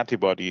anti-FeLD1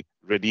 antibody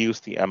reduce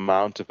the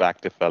amount of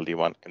active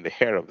FeLD1 in the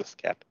hair of this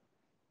cat?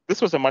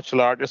 This was a much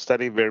larger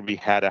study where we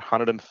had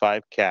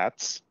 105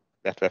 cats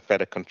that were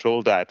fed a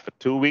control diet for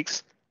 2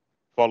 weeks,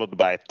 followed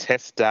by a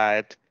test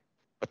diet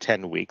for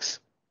 10 weeks.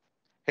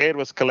 Hair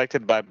was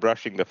collected by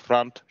brushing the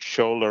front,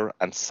 shoulder,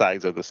 and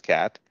sides of this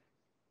cat.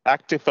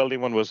 Active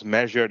FeLD1 was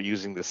measured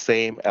using the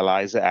same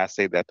ELISA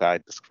assay that I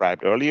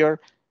described earlier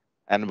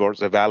and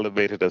was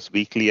evaluated as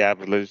weekly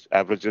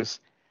averages,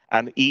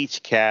 and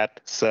each cat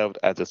served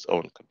as its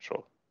own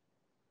control.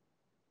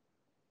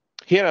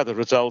 Here are the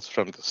results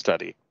from the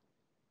study.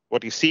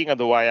 What you're seeing on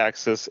the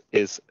y-axis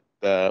is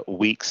the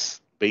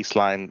weeks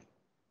baseline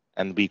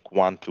and week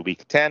 1 to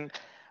week 10.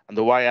 On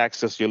the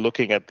y-axis, you're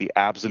looking at the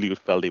absolute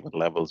FeLD1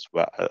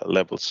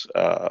 levels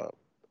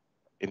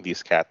in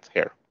these cats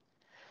here.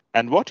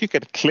 And what you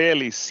can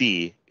clearly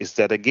see is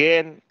that,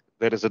 again,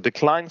 there is a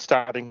decline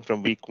starting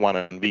from week 1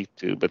 and week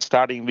 2, but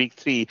starting week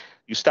 3,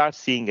 you start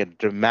seeing a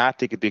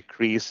dramatic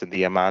decrease in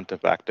the amount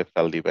of active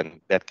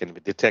FeLD1 that can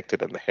be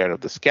detected in the hair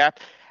of this cat,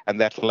 and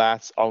that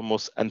lasts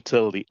almost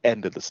until the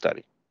end of the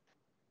study.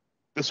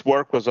 This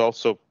work was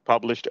also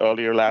published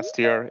earlier last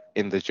year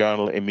in the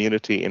journal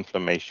Immunity,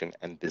 Inflammation,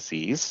 and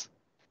Disease.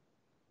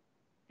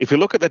 If you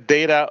look at the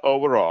data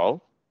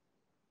overall,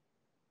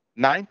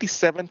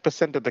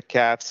 97% of the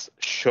cats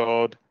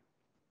showed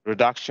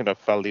reduction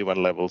of FeLD1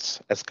 levels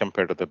as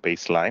compared to the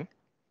baseline.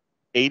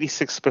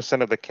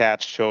 86% of the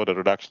cats showed a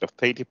reduction of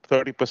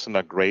 30%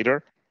 or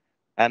greater,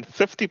 and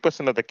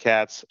 50% of the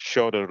cats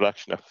showed a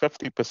reduction of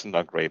 50%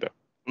 or greater.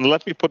 And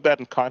let me put that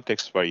in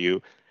context for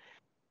you.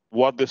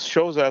 What this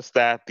shows us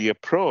that the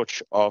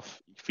approach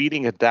of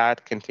feeding a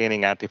diet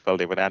containing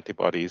anti-FeLD1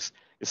 antibodies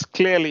is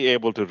clearly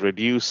able to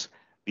reduce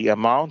the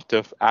amount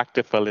of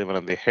active FeLD1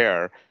 in the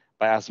hair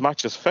by as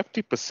much as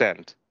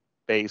 50%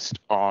 based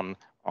on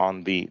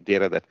the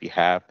data that we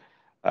have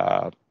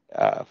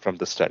from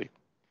the study.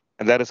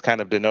 And that is kind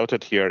of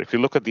denoted here. If you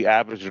look at the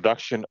average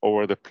reduction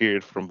over the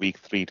period from week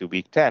 3 to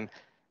week 10,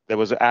 there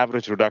was an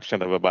average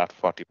reduction of about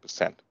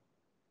 40%.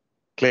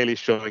 Clearly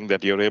showing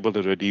that you're able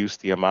to reduce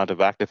the amount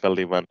of active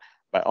FeLD1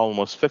 by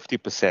almost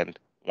 50%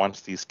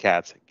 once these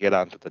cats get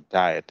onto the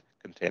diet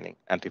containing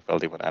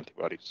anti-FeLD1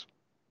 antibodies.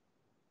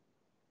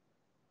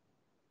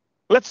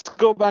 Let's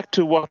go back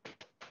to what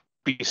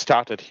we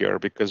started here,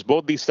 because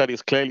both these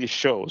studies clearly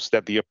shows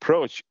that the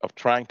approach of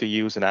trying to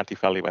use an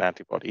anti-FeLD1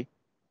 antibody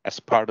as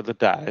part of the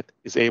diet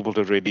is able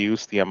to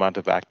reduce the amount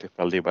of active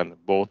FeLD1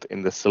 both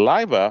in the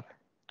saliva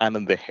and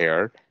in the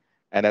hair.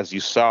 And as you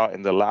saw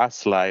in the last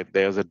slide,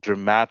 there's a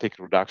dramatic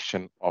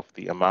reduction of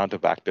the amount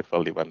of active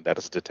FeLD1 that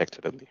is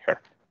detected in the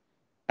hair.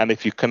 And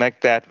if you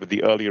connect that with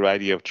the earlier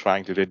idea of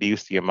trying to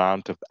reduce the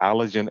amount of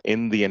allergen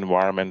in the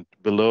environment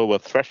below a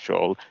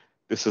threshold,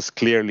 this is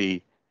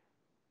clearly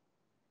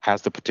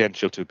has the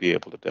potential to be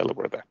able to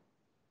deliver that.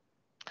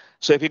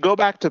 So if you go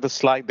back to the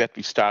slide that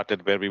we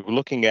started, where we were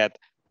looking at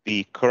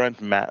the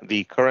current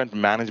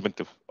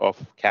management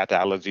of cat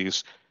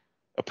allergies,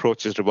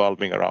 approaches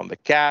revolving around the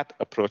cat,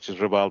 approaches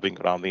revolving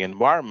around the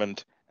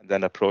environment, and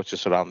then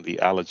approaches around the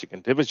allergic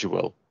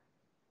individual.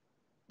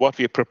 What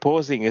we're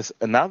proposing is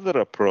another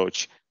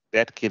approach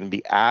that can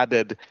be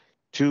added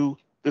to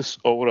this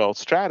overall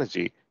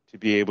strategy to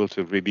be able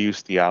to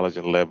reduce the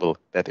allergen level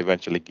that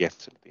eventually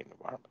gets into the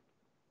environment.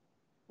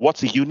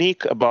 What's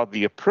unique about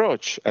the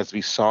approach, as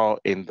we saw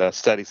in the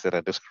studies that I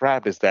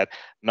described, is that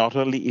not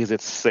only is it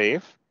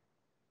safe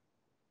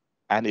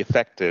and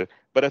effective,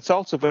 but it's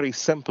also very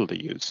simple to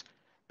use.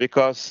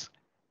 Because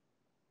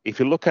if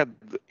you look at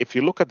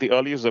the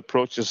earliest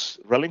approaches,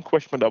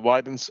 relinquishment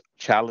avoidance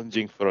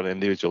challenging for an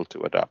individual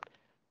to adopt.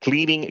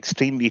 Cleaning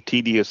extremely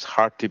tedious,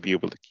 hard to be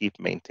able to keep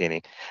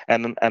maintaining,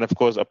 and of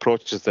course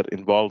approaches that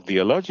involve the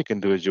allergic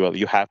individual,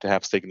 you have to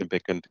have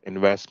significant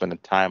investment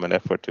and time and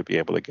effort to be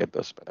able to get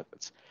those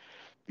benefits.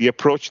 The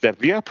approach that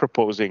we are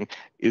proposing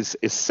is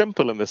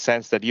simple in the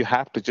sense that you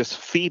have to just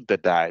feed the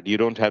diet. You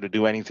don't have to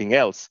do anything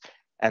else.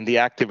 And the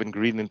active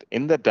ingredient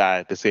in the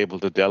diet is able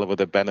to deliver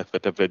the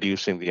benefit of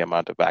reducing the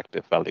amount of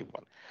active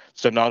LD1.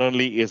 So not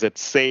only is it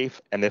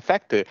safe and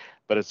effective,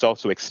 but it's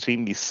also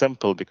extremely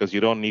simple because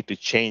you don't need to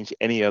change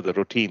any other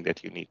routine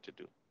that you need to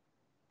do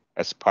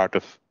as part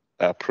of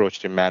the approach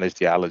to manage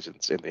the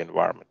allergens in the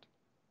environment.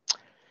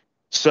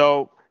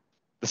 So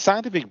the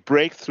scientific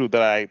breakthrough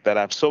that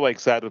I'm so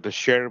excited to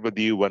share with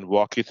you and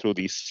walk you through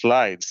these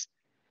slides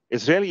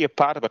is really a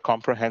part of a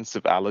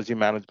comprehensive allergy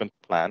management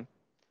plan.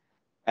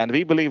 And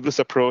we believe this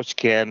approach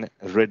can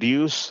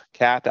reduce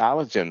cat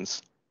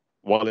allergens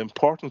while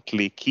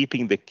importantly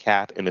keeping the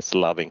cat in its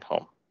loving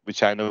home,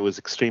 which I know is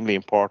extremely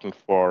important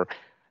for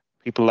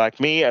people like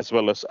me as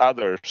well as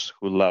others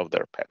who love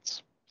their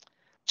pets.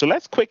 So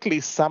let's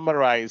quickly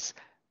summarize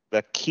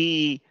the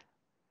key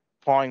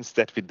points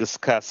that we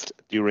discussed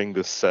during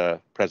this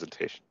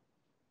presentation.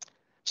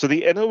 So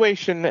the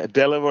innovation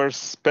delivers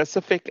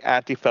specific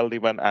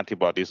anti-FeLD1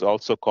 antibodies,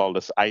 also called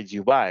as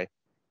IgY,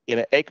 in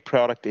an egg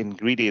product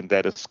ingredient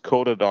that is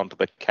coated onto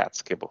the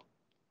cat's kibble.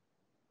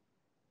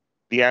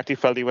 The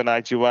anti-FeLD1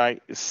 IgY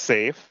is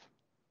safe,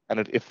 and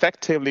it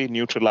effectively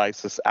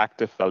neutralizes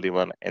active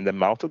FeLD1 in the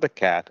mouth of the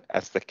cat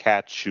as the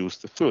cat chews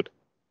the food.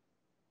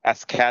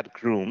 As cat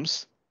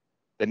grooms,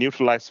 the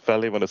neutralized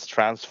FeLD1 is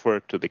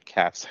transferred to the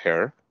cat's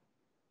hair.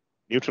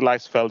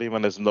 Neutralized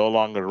FeLD1 is no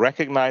longer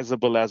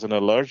recognizable as an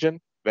allergen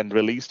when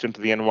released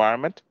into the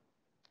environment.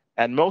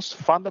 And most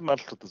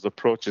fundamental to this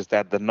approach is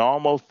that the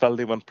normal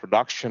FeLD1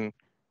 production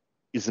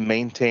is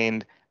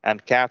maintained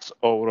and cat's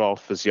overall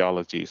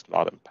physiology is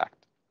not impacted.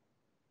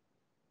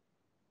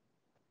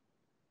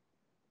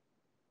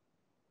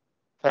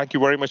 Thank you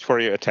very much for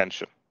your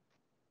attention.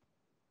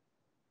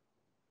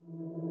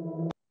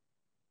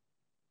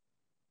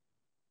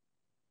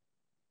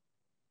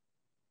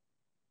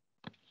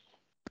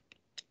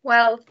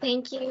 Well,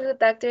 thank you,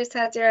 Dr.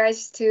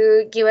 Satyaraj,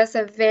 to give us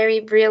a very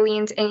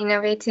brilliant and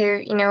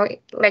innovative,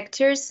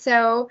 lecture.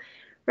 So,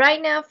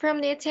 right now, from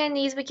the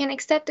attendees, we can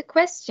accept the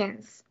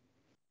questions.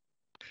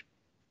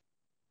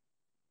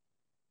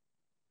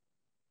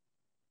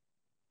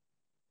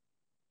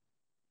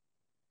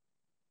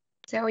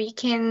 So you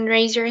can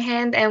raise your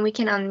hand and we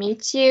can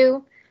unmute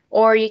you,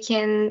 or you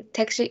can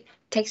text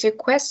your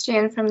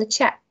question from the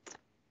chat,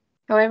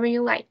 however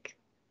you like.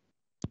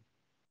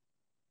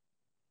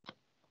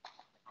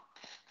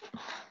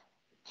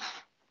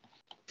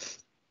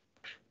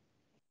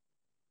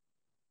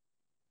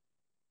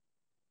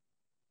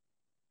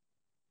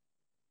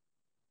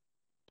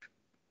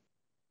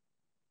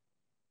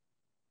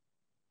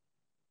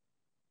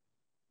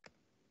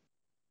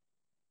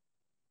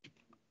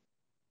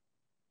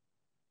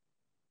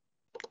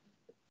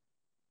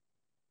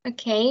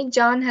 Okay,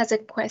 John has a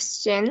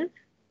question.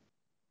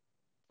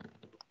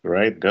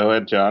 Right, go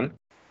ahead, John.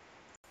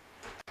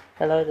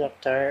 Hello,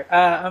 doctor.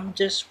 I'm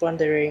just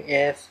wondering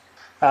if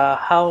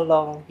how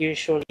long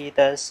usually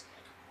does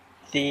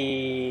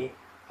the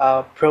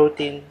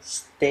protein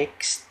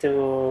sticks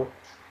to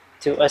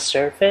a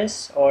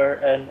surface or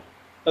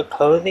a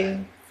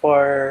clothing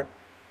for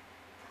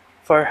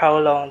how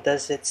long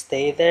does it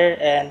stay there,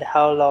 and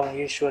how long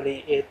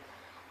usually it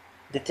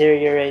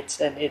deteriorates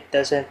and it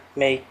doesn't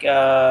make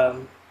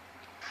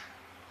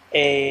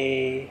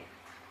a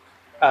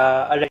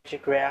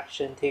allergic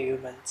reaction to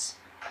humans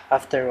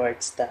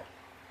afterwards. That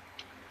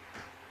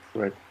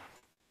Right.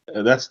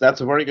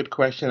 That's a very good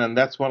question, and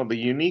that's one of the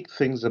unique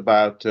things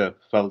about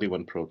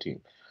FeLD1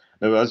 protein.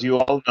 Now, as you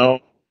all know,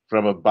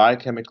 from a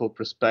biochemical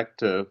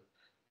perspective,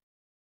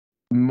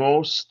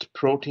 most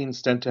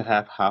proteins tend to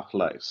have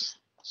half-lives.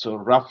 So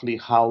roughly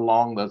how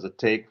long does it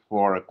take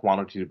for a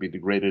quantity to be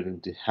degraded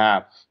into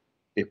half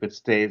if it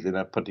stays in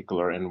a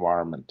particular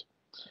environment?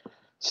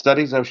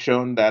 Studies have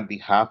shown that the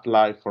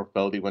half-life for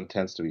FeLD1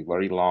 tends to be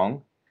very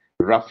long,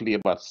 roughly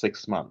about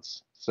 6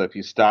 months. So if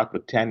you start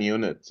with 10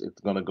 units, it's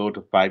going to go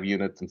to 5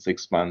 units in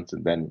 6 months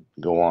and then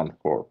go on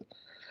forth.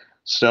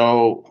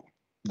 So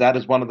that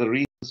is one of the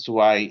reasons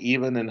why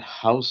even in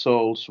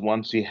households,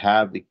 once you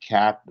have the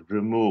cat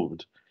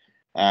removed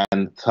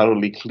and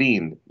thoroughly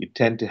cleaned, you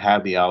tend to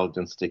have the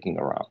allergen sticking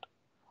around.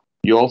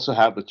 You also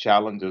have the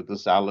challenge of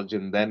this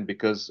allergen then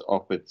because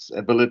of its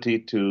ability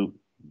to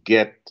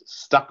get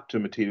stuck to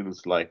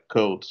materials like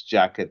coats,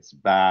 jackets,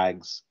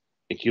 bags,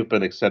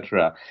 equipment,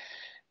 etc.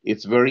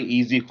 It's very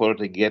easy for it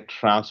to get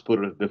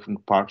transported to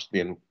different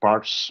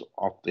parts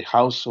of the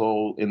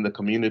household, in the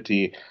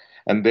community,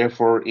 And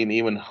therefore, in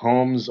even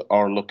homes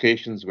or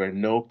locations where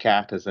no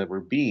cat has ever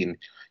been,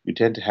 you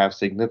tend to have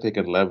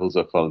significant levels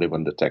of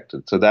FeLD1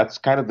 detected. So that's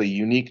kind of the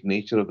unique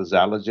nature of this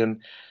allergen,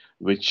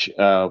 which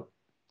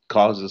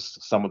causes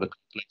some of the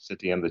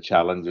complexity and the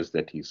challenges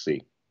that you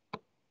see.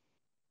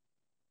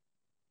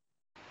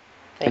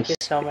 Thank you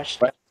so much.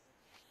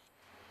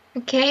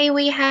 Okay,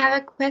 we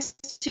have a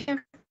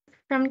question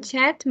from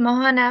chat.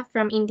 Mohana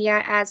from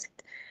India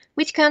asked,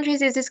 which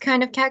countries is this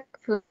kind of cat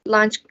food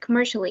launched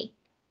commercially?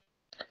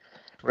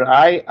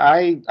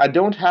 I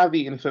don't have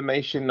the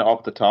information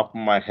off the top of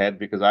my head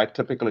because I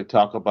typically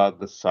talk about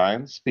the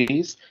science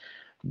piece.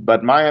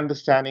 But my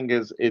understanding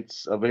is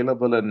it's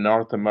available in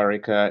North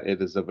America,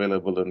 it is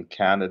available in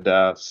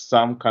Canada,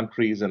 some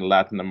countries in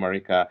Latin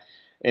America.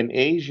 In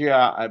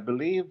Asia, I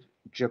believe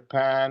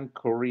Japan,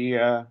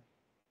 Korea,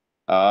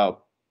 uh,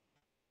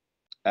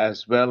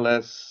 as well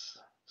as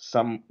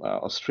some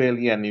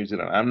Australia and New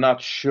Zealand. I'm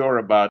not sure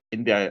about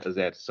India as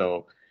yet.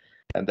 So,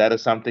 and that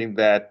is something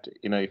that,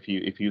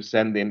 if you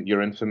send in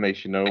your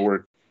information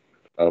over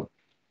uh,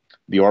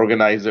 the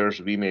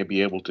organizers, we may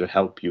be able to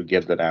help you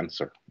get that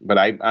answer. But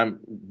I'm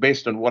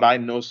based on what I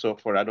know so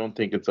far, I don't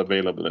think it's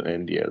available in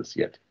India as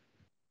yet.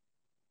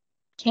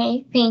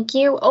 Okay, thank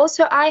you.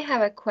 Also, I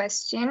have a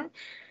question.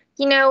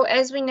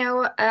 As we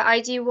know,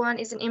 IG1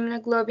 is an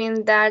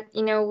immunoglobulin that,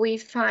 we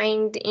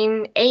find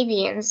in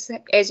avians,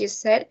 as you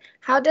said.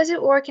 How does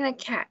it work in a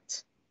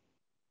cat?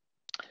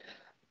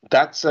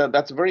 That's a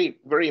very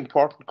very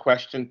important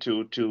question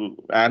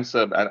to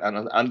answer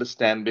and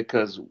understand,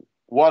 because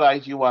what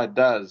IgY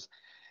does,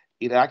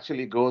 it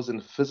actually goes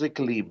and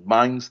physically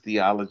binds the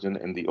allergen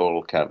in the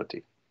oral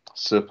cavity.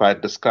 So if I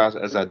discuss,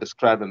 as I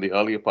described in the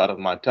earlier part of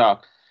my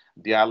talk,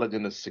 the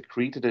allergen is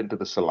secreted into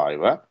the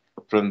saliva.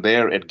 From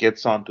there, it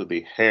gets onto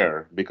the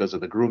hair because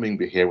of the grooming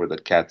behavior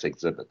that cats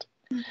exhibit.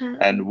 Mm-hmm.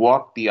 And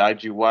what the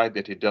IgY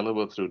that you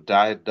deliver through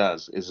diet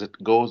does is it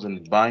goes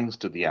and binds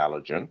to the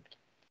allergen.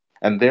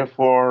 And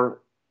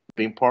therefore,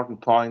 the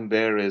important point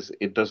there is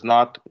it does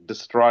not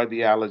destroy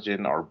the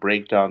allergen or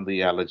break down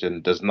the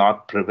allergen, does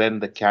not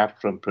prevent the cat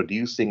from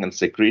producing and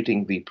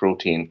secreting the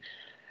protein.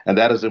 And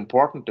that is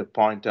important to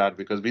point out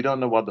because we don't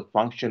know what the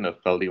function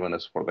of FeLD1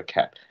 is for the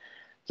cat.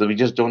 So we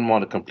just don't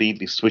want to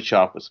completely switch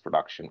off its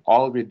production.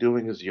 All we're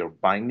doing is you're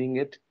binding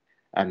it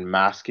and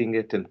masking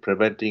it and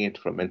preventing it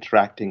from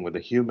interacting with the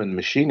human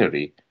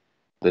machinery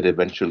that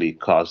eventually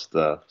cause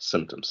the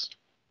symptoms.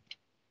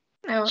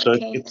 Oh, So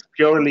okay. it's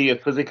purely a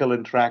physical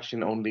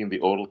interaction only in the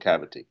oral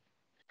cavity.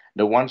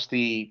 Now, once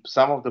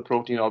some of the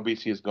protein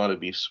obviously is going to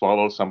be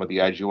swallowed, some of the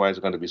IgY is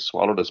going to be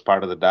swallowed as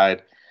part of the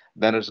diet,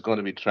 then it's going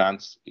to be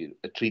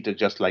treated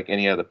just like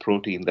any other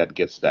protein that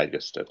gets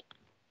digested.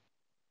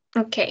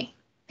 Okay.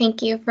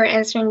 Thank you for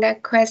answering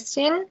that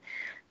question.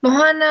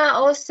 Mohana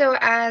also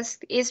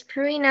asked, is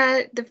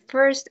Purina the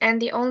first and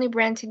the only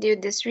brand to do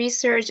this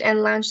research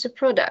and launch the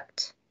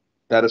product?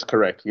 That is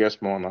correct.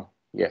 Yes, Mona.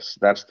 Yes,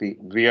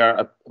 we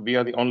are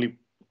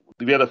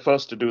the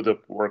first to do the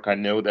work. I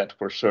know that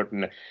for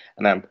certain,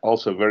 and I'm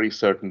also very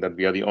certain that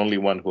we are the only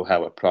one who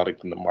have a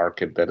product in the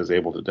market that is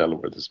able to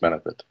deliver this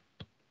benefit.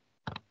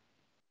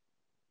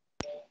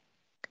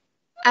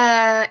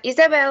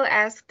 Isabel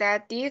asked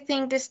that, do you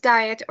think this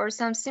diet or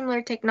some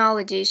similar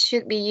technology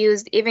should be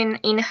used even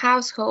in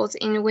households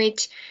in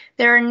which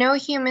there are no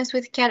humans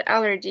with cat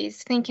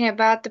allergies, thinking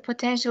about the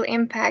potential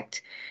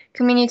impact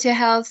community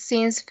health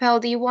since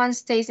FeLD1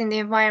 stays in the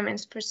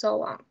environments for so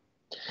long?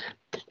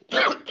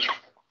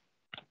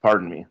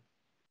 Pardon me.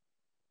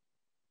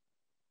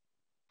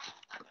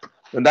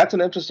 And that's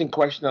an interesting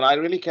question, and I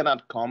really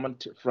cannot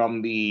comment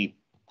from the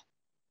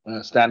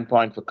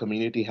standpoint for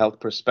community health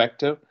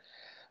perspective.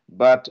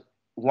 But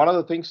one of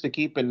the things to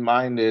keep in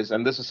mind is,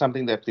 and this is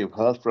something that we've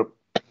heard from,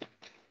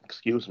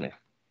 excuse me,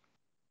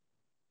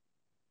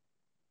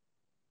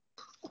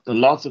 the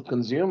lots of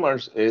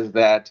consumers, is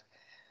that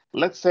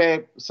let's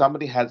say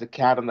somebody has a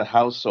cat in the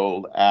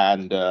household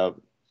and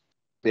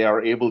they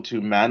are able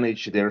to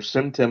manage their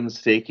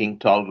symptoms taking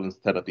tolerance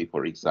therapy,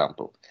 for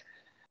example.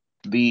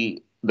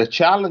 The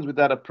challenge with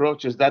that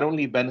approach is that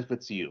only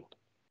benefits you.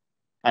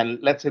 And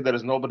let's say there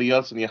is nobody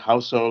else in your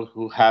household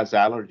who has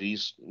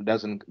allergies,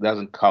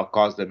 doesn't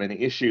cause them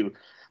any issue.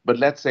 But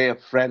let's say a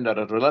friend or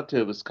a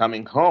relative is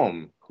coming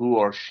home who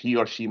or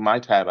she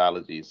might have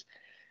allergies.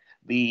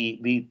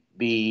 The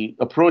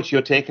approach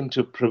you're taking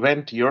to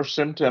prevent your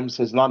symptoms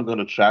is not going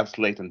to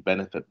translate and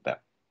benefit them.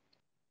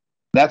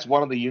 That's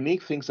one of the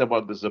unique things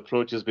about this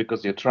approach, is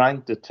because you're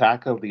trying to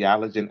tackle the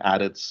allergen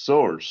at its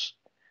source.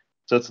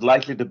 So it's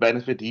likely to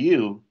benefit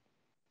you,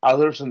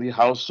 others in the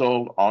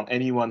household, or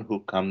anyone who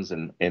comes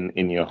in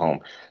your home.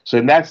 So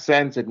in that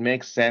sense, it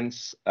makes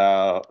sense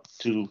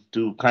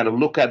to kind of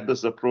look at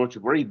this approach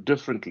very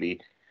differently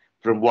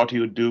from what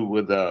you do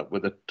with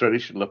the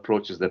traditional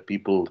approaches that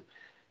people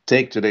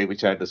take today,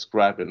 which I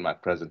described in my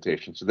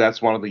presentation. So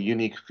that's one of the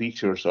unique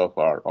features of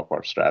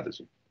our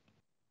strategy.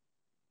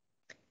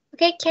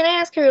 Okay, can I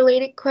ask a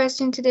related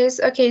question to this?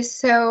 Okay,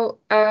 so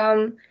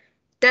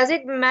does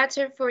it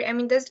matter for, I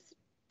mean, does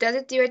does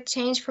it do a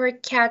change for a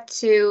cat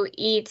to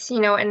eat,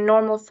 a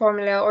normal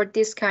formula or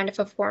this kind of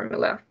a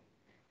formula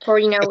for,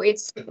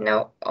 its,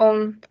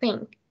 own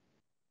thing?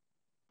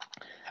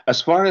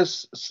 As far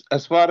as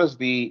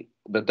the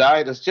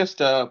diet is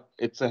just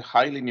it's a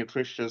highly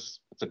nutritious,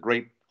 it's a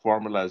great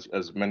formula,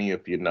 as many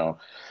of you know.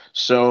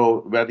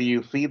 So whether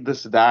you feed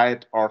this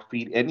diet or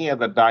feed any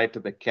other diet to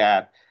the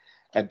cat,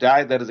 a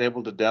diet that is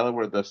able to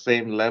deliver the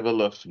same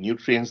level of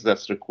nutrients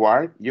that's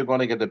required, you're going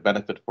to get the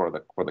benefit for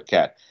the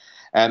cat.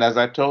 And as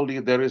I told you,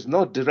 there is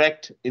no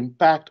direct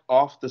impact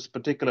of this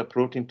particular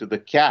protein to the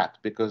cat,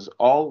 because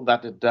all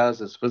that it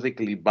does is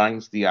physically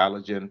binds the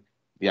allergen.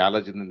 The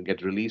allergen then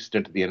gets released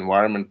into the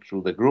environment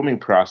through the grooming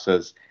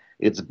process.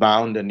 It's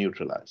bound and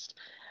neutralized.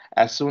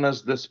 As soon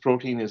as this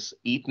protein is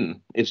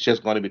eaten, it's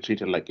just going to be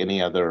treated like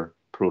any other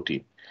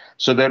protein.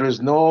 So there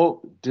is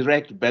no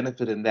direct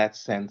benefit in that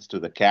sense to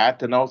the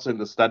cat. And also in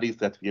the studies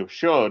that we have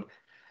showed,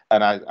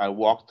 and I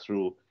walked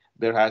through,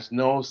 there has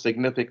no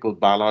significant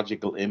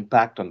biological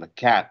impact on the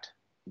cat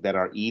that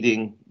are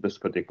eating this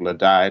particular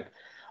diet,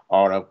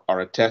 or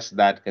a test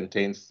that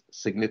contains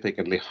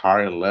significantly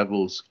higher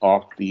levels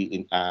of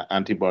the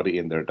antibody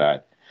in their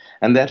diet.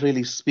 And that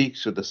really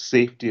speaks to the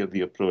safety of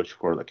the approach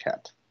for the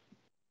cat.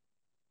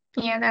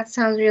 Yeah, that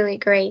sounds really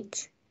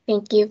great.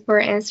 Thank you for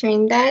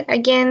answering that.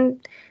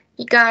 Again,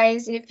 you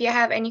guys, if you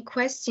have any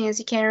questions,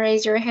 you can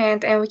raise your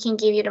hand and we can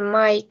give you the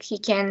mic. You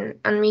can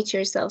unmute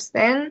yourselves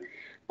then.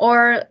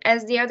 Or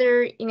as the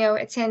other,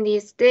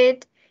 attendees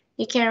did,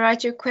 you can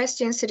write your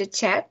questions to the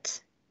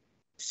chat.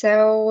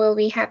 So we'll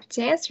be happy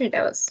to answer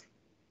those.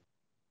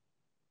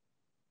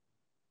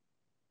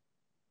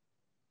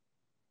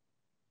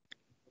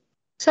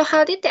 So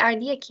how did the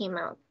idea came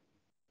out?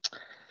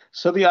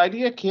 So the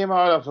idea came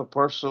out of a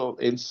personal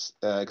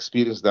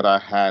experience that I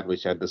had,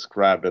 which I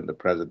described in the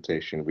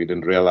presentation. We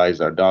didn't realize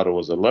our daughter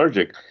was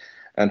allergic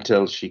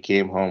until she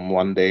came home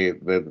one day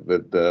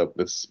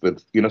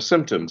with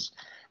symptoms,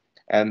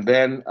 and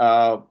then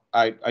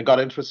I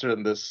got interested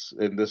in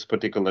this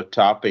particular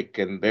topic,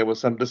 and there were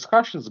some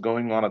discussions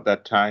going on at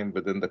that time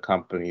within the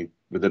company,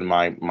 within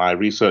my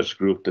research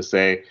group, to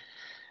say,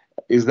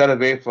 is there a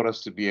way for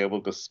us to be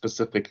able to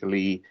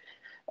specifically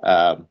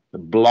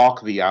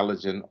block the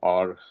allergen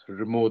or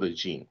remove the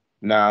gene?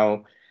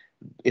 Now,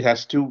 it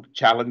has two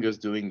challenges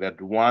doing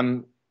that.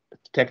 One,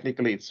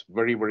 technically, it's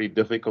very, very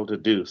difficult to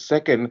do.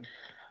 Second,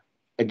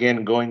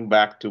 again, going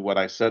back to what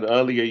I said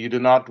earlier, you do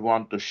not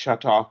want to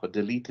shut off a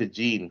deleted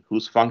gene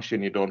whose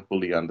function you don't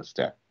fully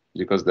understand,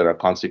 because there are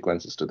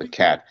consequences to the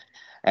cat.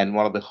 And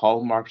one of the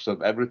hallmarks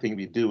of everything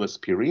we do as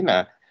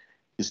Purina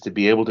is to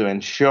be able to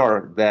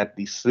ensure that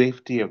the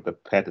safety of the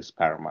pet is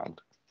paramount.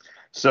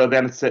 So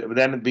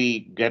then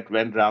we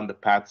went down the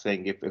path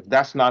saying, if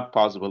that's not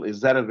possible,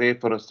 is there a way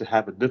for us to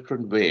have a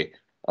different way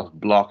of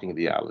blocking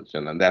the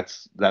allergen? And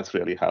that's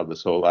really how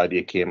this whole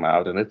idea came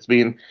out. And it's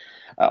been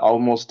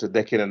almost a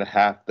decade and a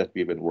half that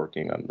we've been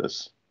working on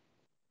this.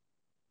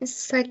 It's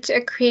such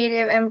a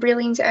creative and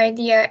brilliant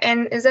idea.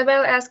 And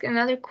Isabel asked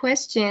another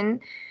question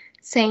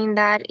saying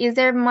that, is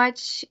there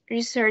much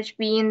research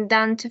being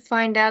done to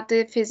find out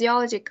the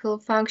physiological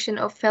function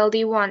of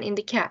FeLD1 in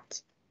the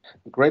cat?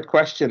 Great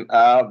question.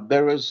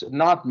 There is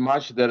not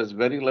much. There is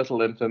very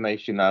little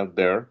information out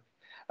there.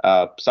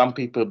 Some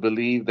people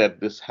believe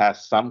that this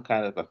has some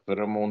kind of a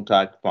pheromone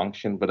type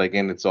function, but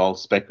again, it's all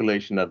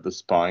speculation at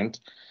this point.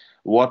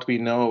 What we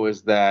know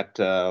is that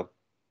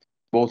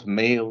both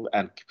male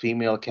and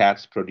female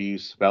cats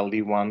produce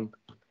FeLD1.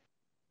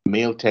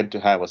 Male tend to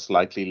have a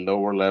slightly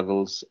lower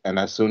levels, and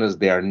as soon as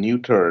they are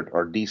neutered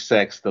or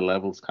desexed, the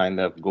levels kind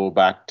of go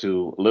back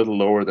to a little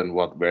lower than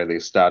where they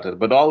started.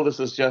 But all this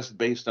is just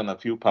based on a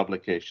few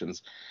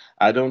publications.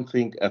 I don't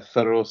think a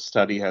thorough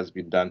study has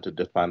been done to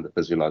define the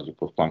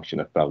physiological function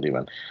of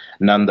FeLD1.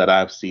 None that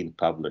I've seen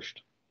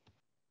published.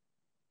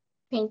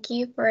 Thank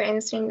you for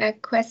answering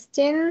that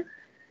question.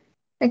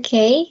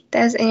 Okay,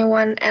 does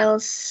anyone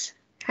else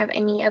have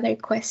any other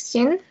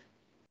question?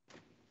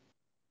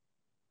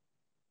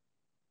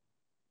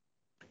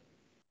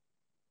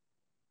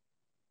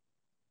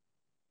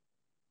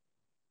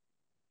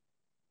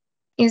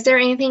 Is there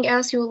anything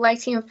else you would like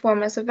to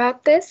inform us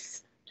about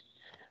this?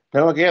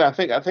 No, again, I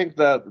think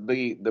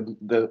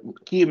the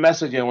key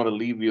message I want to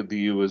leave with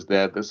you is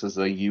that this is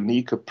a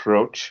unique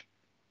approach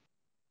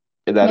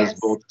that is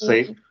both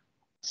safe,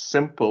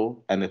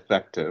 simple, and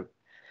effective.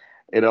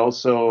 It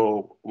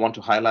also want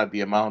to highlight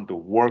the amount of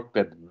work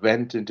that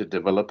went into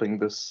developing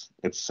this.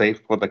 It's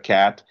safe for the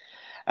cat,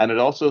 and it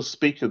also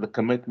speaks to the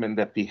commitment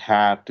that we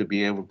have to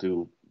be able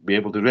to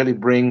really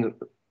bring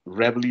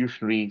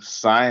revolutionary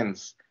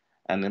science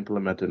and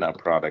implement in our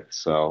products.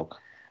 So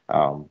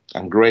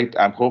I'm great.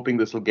 I'm hoping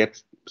this will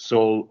get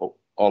sold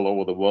all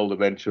over the world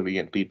eventually,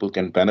 and people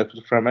can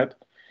benefit from it.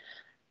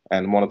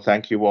 And I want to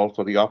thank you all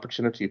for the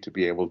opportunity to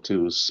be able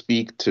to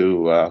speak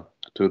to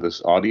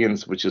this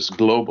audience, which is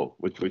global,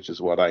 which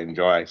is what I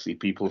enjoy. I see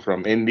people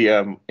from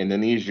India,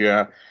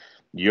 Indonesia,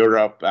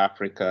 Europe,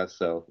 Africa.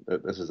 So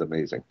this is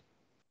amazing.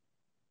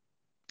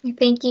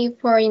 Thank you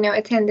for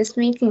attend this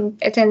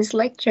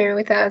lecture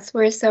with us.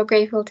 We're so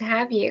grateful to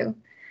have you.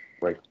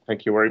 Great.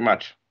 Thank you very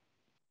much.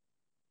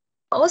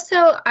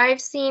 Also, I've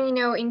seen,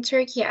 in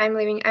Turkey,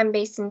 I'm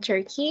based in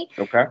Turkey.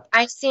 Okay.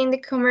 I've seen the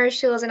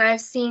commercials and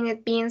I've seen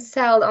it being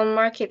sold on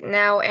market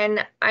now.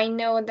 And I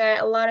know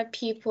that a lot of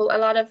people, a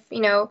lot of,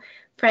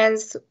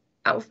 friends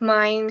of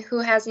mine who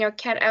has,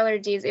 cat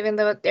allergies, even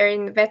though they're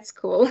in vet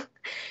school,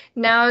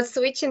 now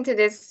switching to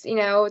this,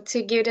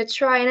 to give it a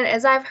try. And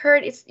as I've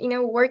heard, it's,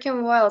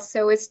 working well.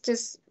 So it's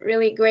just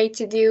really great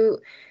to do,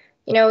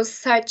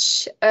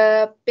 such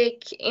a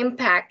big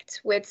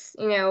impact with,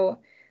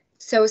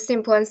 so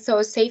simple and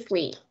so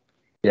safely.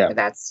 Yeah. So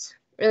that's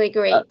really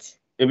great.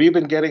 We've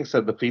been getting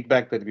the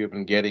feedback that we've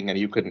been getting, and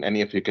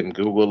any of you can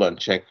Google and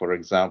check, for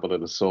example,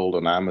 it is sold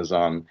on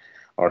Amazon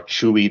or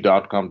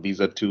Chewy.com.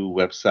 These are two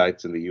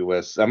websites in the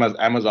US.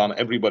 Amazon,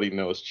 everybody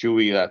knows.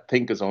 Chewy, I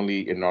think, is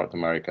only in North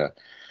America.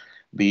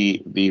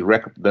 The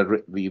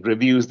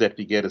reviews that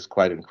we get is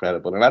quite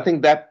incredible, and I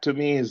think that to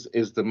me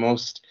is the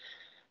most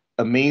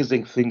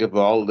amazing thing of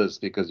all this,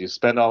 because you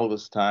spend all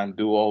this time,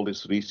 do all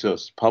this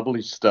research,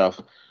 publish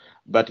stuff,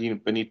 but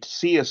when you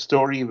see a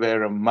story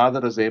where a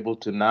mother is able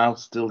to now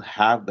still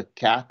have the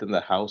cat in the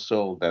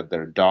household that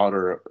their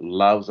daughter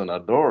loves and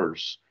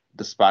adores,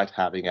 despite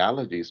having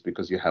allergies,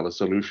 because you have a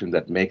solution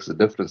that makes a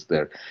difference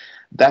there,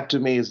 that to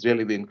me is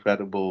really the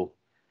incredible.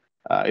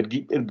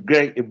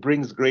 It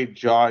brings great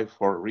joy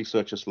for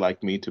researchers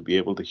like me to be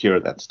able to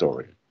hear that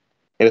story.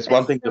 It is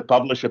one thing to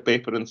publish a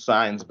paper in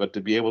Science, but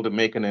to be able to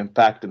make an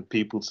impact in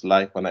people's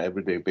life on an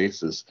everyday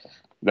basis,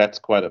 that's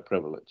quite a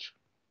privilege.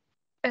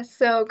 That's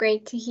so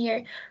great to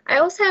hear. I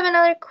also have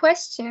another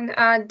question.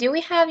 Do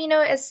we have,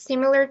 a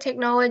similar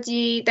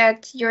technology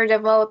that you're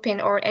developing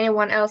or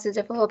anyone else is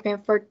developing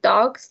for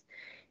dogs?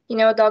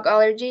 Dog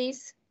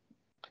allergies?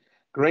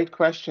 Great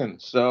question.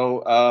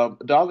 So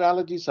dog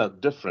allergies are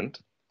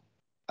different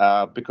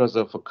because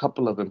of a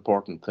couple of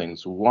important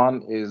things.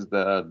 One is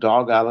the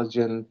dog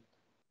allergies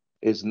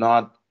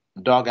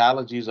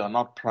are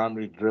not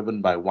primarily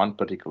driven by one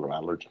particular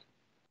allergen.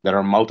 There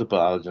are multiple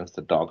allergens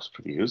that dogs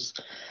produce,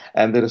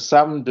 and there is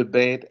some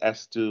debate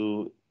as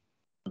to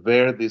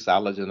where these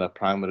allergens are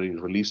primarily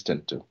released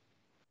into.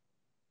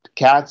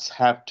 Cats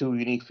have two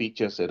unique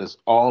features. It is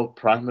all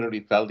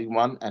primarily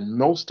FeLD1, and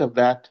most of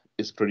that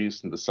is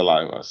produced in the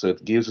saliva. So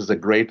it gives us a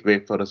great way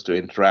for us to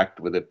interact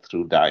with it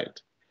through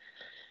diet.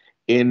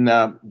 In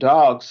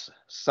dogs,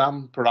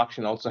 some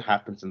production also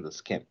happens in the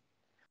skin.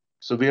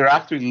 So we are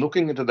actually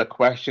looking into the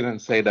question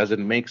and say, does it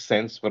make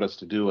sense for us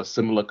to do a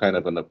similar kind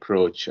of an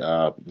approach?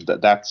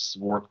 That's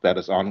work that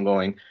is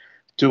ongoing.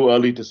 Too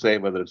early to say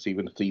whether it's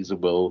even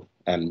feasible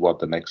and what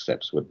the next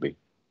steps would be.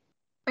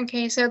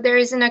 Okay, so there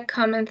isn't a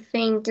common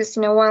thing, just,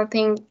 one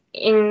thing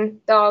in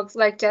dogs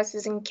like just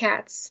as in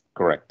cats.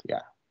 Correct,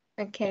 yeah.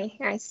 Okay,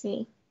 I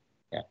see.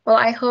 Yeah. Well,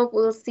 I hope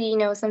we'll see,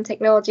 some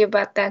technology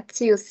about that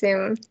too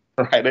soon.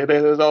 Right. It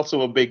is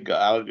also a big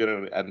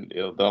allergen, and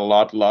there are a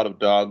lot of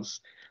dogs.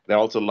 They're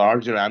also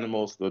larger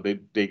animals, though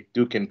they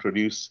can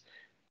produce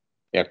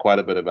quite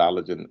a bit of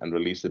allergen and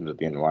release it into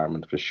the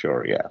environment for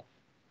sure. Yeah.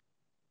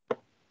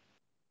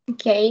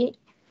 Okay.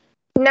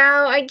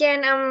 Now,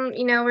 again, I'm,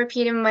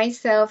 repeating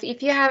myself.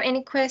 If you have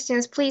any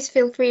questions, please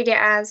feel free to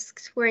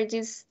ask. We're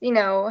just,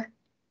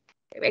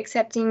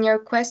 accepting your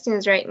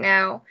questions right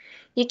now.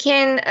 You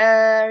can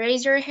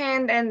raise your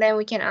hand and then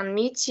we can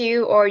unmute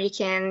you, or you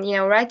can,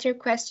 write your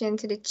question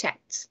to the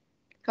chat,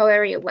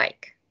 however you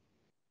like.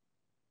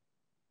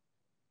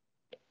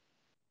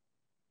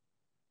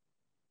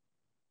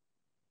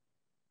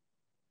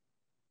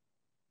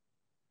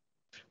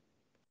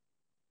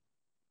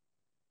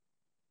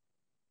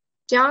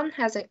 John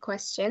has a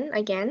question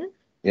again.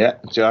 Yeah,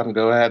 John,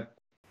 go ahead.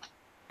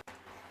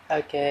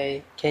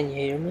 Okay, can you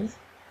hear me?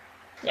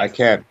 Yes. I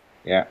can,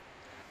 yeah.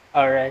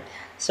 All right.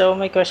 So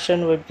my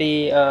question would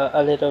be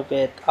a little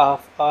bit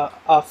off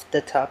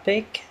the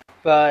topic,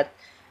 but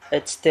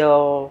it's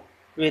still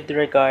with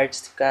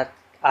regards to cat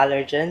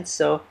allergens.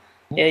 So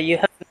yeah, you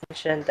have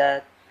mentioned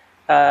that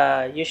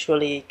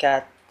usually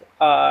cat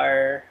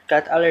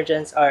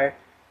allergens are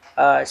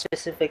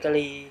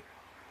specifically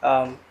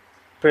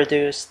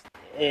produced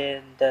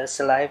in the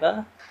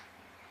saliva,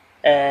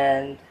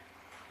 and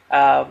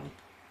um,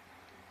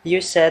 you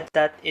said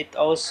that it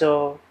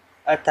also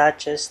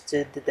attaches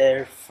to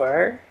their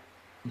fur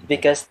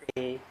because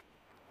the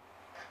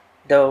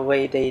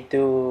way they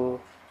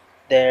do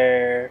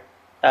they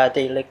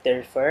lick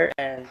their fur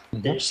and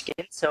their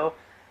skin. So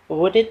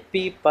would it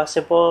be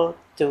possible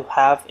to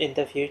have in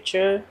the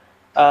future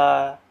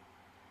to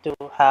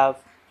have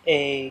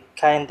a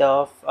kind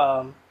of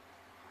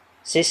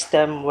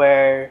system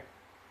where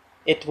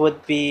it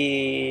would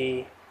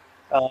be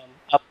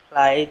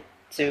applied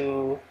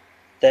to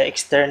the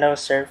external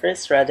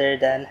surface rather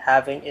than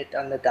having it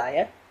on the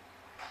diet?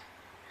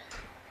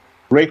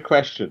 Great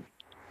question.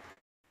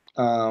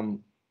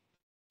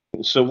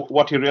 So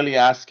what you're really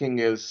asking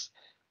is,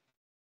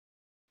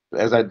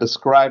 as I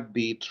described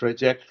the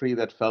trajectory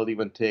that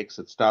FeLD1 takes,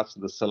 it starts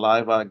in the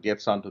saliva,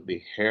 gets onto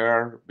the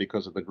hair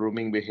because of the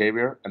grooming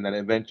behavior, and then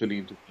eventually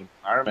into the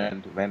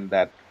environment when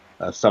that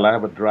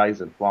saliva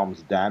dries and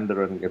forms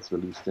dander and gets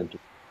released into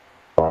the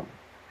environment.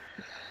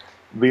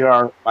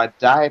 By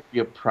diet, we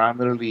are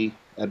primarily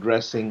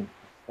addressing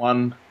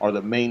one or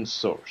the main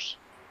source.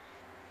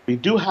 We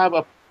do have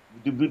a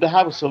we do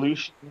have a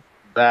solution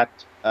that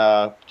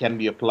can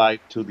be applied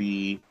to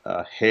the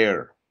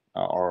hair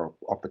or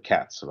of the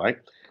cats, right?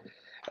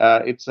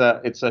 It's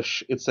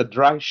a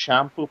dry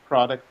shampoo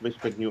product which,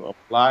 when you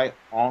apply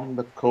on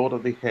the coat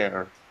of the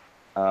hair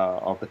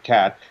of the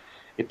cat,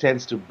 it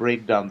tends to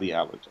break down the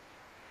allergen.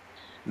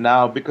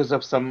 Now, because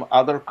of some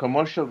other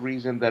commercial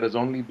reason that is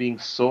only being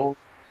sold,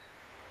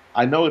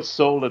 I know it's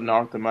sold in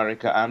North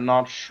America. I'm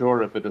not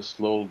sure if it is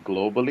sold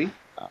globally.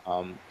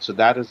 So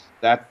that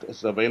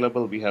is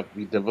available.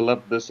 We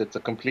developed this. It's a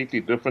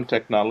completely different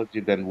technology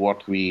than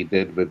what we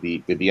did with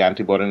the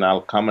antibody, and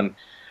I'll come and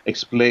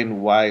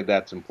explain why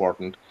that's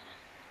important.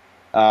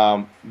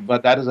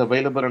 But that is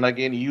available, and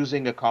again,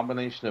 using a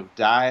combination of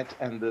diet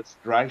and this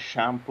dry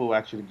shampoo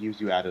actually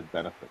gives you added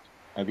benefit.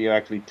 And we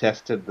actually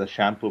tested the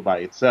shampoo by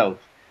itself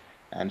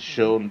and Mhm.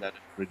 shown that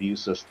it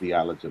reduces the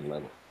allergen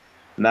level.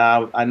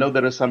 Now, I know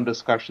there are some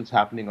discussions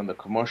happening on the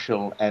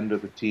commercial end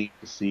of the team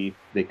to see if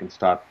they can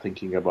start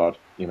thinking about,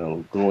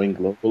 going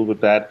global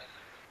with that,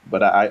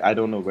 but I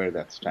don't know where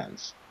that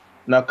stands.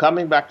 Now,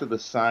 coming back to the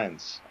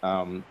science,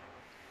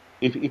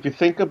 if you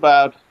think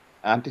about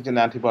antigen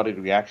antibody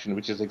reaction,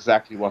 which is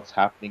exactly what's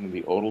happening in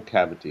the oral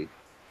cavity,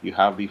 you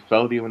have the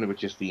Feldhuman,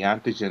 which is the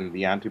antigen,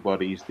 the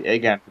antibody is the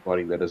egg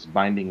antibody that is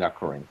binding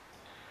occurring.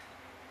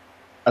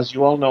 As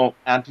you all know,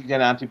 antigen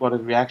antibody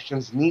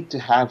reactions need to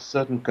have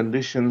certain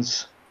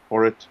conditions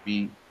for it to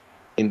be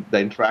in the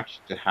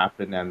interaction to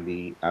happen and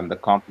the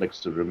complex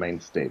to remain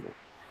stable.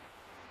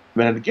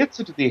 When it gets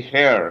into the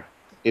hair,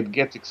 it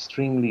gets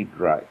extremely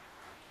dry.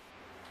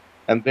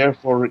 And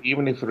therefore,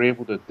 even if you're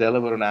able to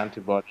deliver an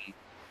antibody,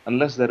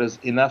 unless there is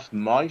enough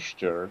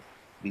moisture,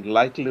 the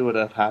likelihood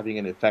of having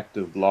an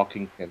effective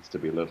blocking tends to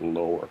be a little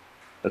lower.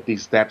 At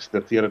least that's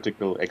the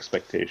theoretical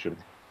expectation.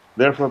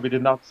 Therefore, we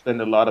did not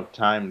spend a lot of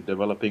time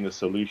developing a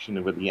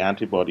solution with the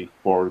antibody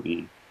for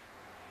the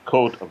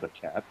coat of the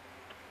cat.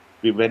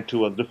 We went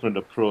to a different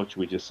approach,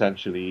 which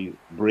essentially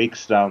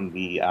breaks down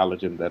the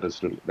allergen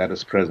that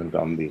is present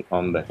on the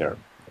hair.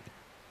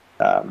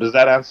 Does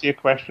that answer your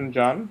question,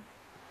 John?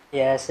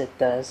 Yes, it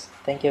does.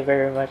 Thank you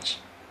very much.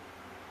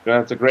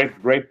 That's a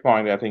great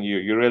point. I think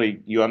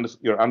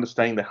you're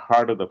understanding the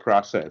heart of the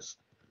process.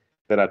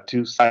 There are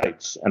two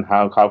sides, and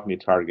how can you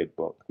target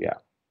both? Yeah.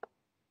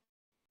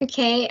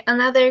 Okay,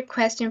 another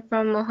question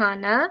from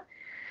Mohana.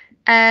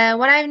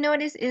 What I've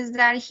noticed is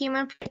that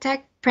human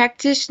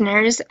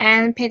practitioners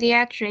and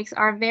pediatrics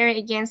are very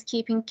against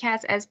keeping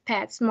cats as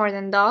pets more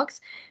than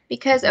dogs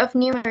because of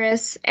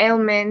numerous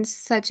ailments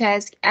such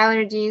as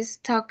allergies,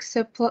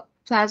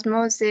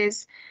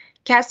 toxoplasmosis,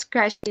 cat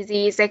scratch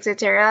disease,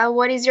 etc.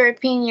 What is your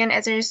opinion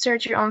as a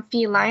researcher on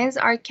felines?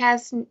 Are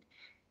cats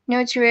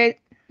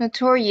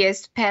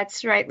notorious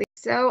pets, rightly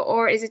so,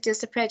 or is it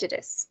just a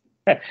prejudice?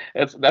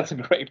 That's a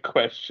great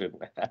question.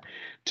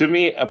 To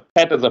me, a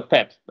pet is a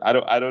pet.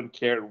 I don't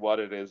care what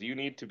it is. You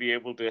need to be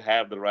able to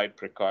have the right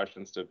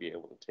precautions to be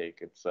able to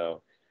take it.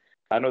 So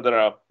I know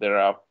there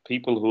are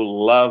people who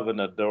love and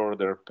adore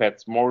their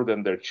pets more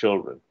than their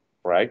children,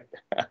 right?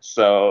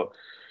 So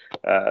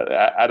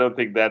I don't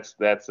think that's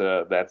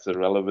a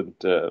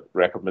relevant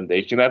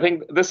recommendation. I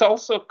think this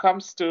also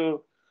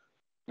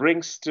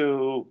brings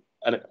to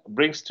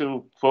brings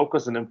to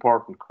focus an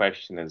important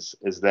question is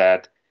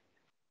that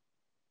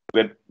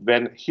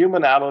when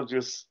human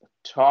allergists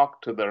talk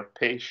to their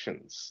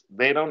patients,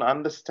 they don't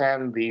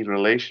understand the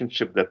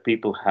relationship that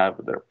people have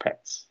with their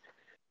pets.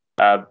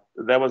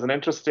 There was an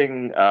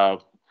interesting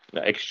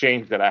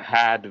exchange that I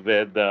had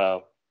with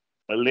a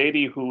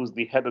lady who's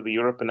the head of the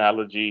European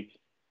Allergy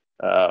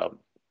uh,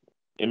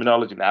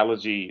 Immunology and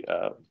Allergy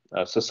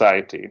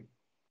Society.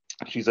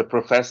 She's a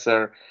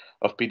professor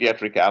of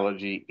pediatric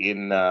allergy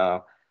in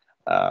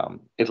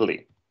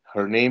Italy.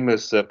 Her name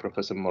is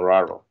Professor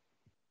Moraro,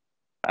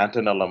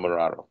 Antonella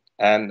Moraro.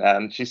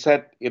 And she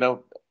said, in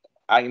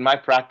my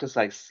practice,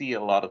 I see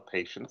a lot of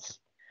patients,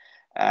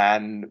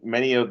 and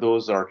many of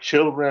those are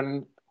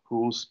children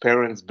whose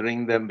parents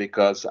bring them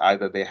because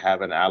either they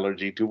have an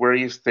allergy to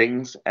various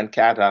things, and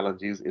cat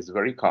allergies is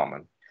very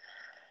common.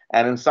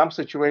 And in some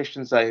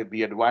situations,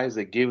 the advice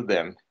I give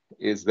them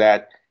is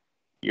that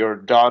your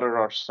daughter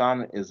or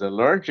son is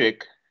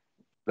allergic,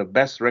 the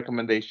best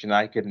recommendation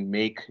I can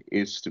make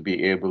is to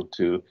be able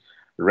to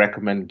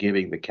recommend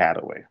giving the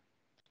cat away.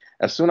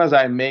 As soon as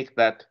I make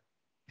that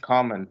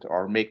comment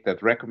or make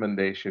that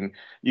recommendation,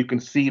 you can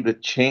see the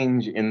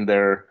change in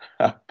their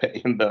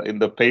in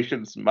the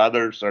patient's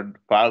mother's or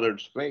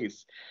father's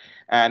face.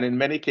 And in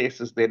many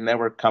cases, they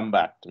never come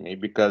back to me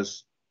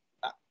because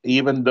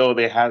even though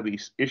they have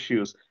these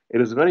issues,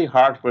 it is very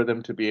hard for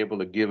them to be able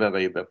to give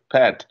away the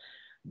pet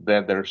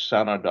that their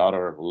son or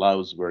daughter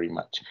loves very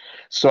much.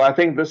 So I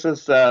think this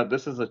is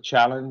a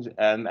challenge,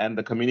 and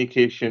the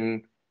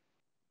communication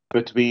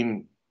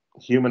between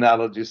human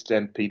allergist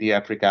and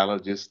pediatric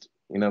allergist,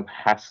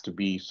 has to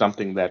be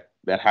something that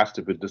that has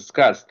to be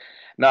discussed.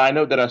 Now, I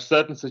know there are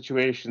certain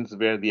situations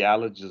where the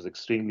allergy is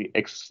extremely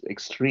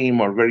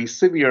extreme or very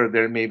severe.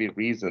 There may be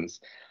reasons.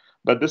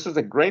 But this is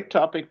a great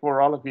topic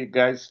for all of you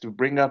guys to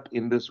bring up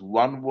in this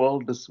one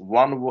world, this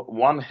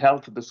one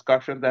health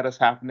discussion that is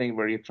happening,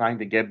 where you're trying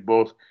to get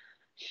both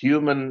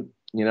human,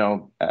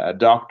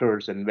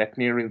 doctors and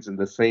veterinarians in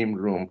the same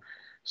room,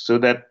 so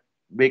that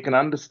they can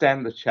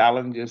understand the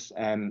challenges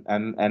and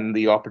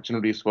the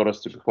opportunities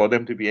for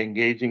them to be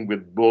engaging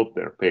with both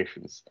their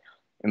patients.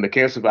 In the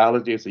case of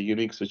allergy, it's a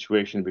unique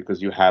situation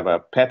because you have a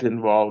pet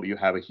involved, you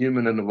have a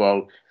human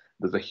involved,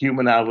 there's a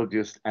human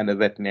allergist and a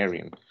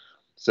veterinarian.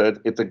 So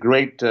it's a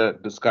great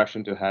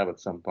discussion to have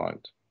at some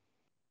point.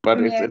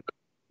 But it's Yeah. a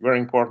very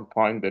important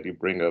point that you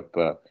bring up,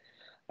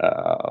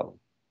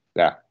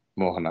 yeah,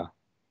 Mohana.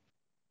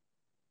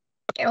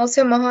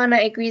 Also,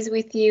 Mohana agrees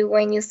with you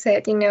when you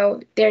said,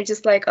 they're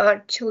just like our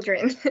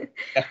children.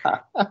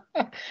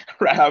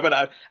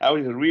 Right. I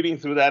was reading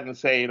through that and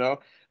say,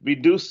 we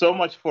do so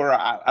much for.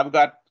 I've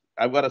got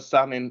a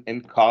son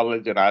in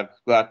college, and I've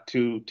got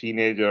two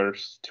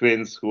teenagers,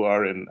 twins who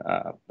are in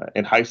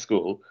high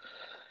school.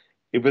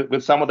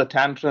 With some of the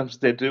tantrums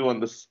they do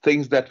and the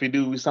things that we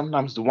do, we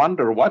sometimes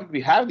wonder why did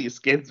we have these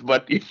kids,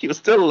 but you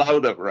still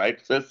love them, right?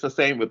 So it's the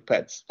same with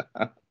pets.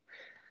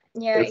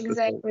 Yeah, It's the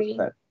same with exactly.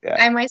 pets. Yeah.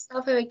 I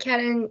myself have a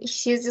cat, and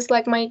she's just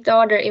like my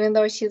daughter, even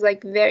though she's a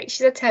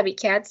tabby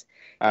cat,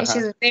 and Uh-huh.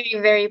 she's very,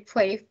 very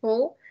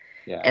playful.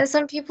 Yeah. And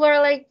some people are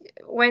like,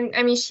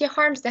 she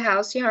harms the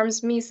house, she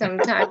harms me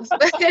sometimes.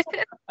 But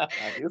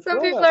You some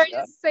told people us. are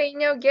Yeah. just saying,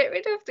 no, get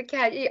rid of the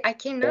cat. I Yeah.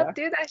 cannot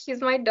do that.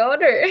 She's my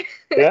daughter.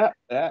 Yeah.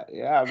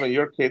 But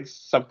your kids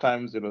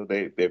sometimes,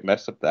 they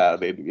mess up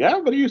that. Yeah,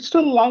 but you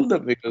still love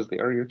them because they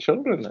are your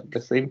children. And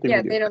the same thing Yeah,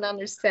 with your they don't pets.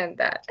 understand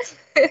that.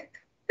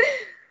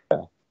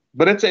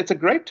 But it's a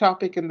great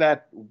topic in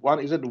that one.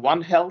 Is it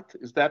One Health?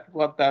 Is that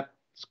what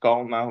that's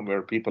called now,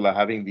 where people are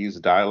having these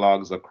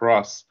dialogues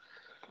across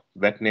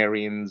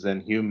veterinarians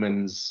and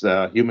humans,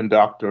 human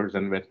doctors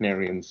and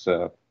veterinarians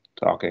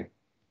talking?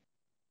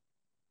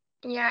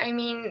 Yeah,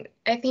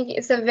 I think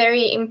it's a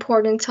very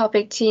important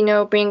topic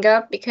to, bring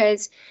up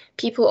because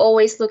people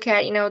always look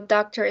at,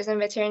 doctors and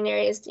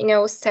veterinarians,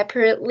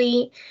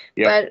 separately.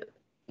 Yep. But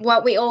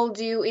what we all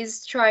do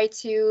is try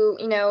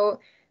to,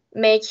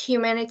 make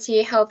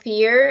humanity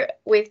healthier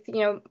with,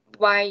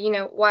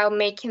 while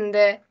making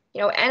the,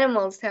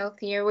 animals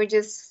healthier. We're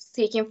just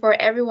seeking for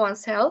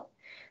everyone's health.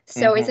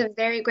 So it's Hmm. a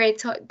very great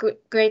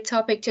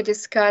topic to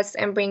discuss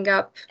and bring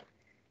up.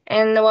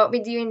 And what we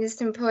do in the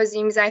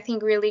symposium is, I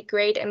think, really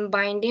great and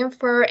binding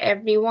for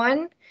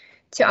everyone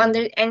Hmm.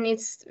 and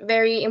it's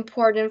very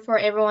important for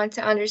everyone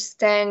to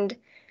understand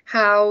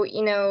how,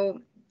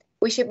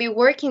 we should be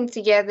working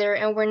together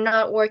and we're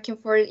not working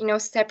for,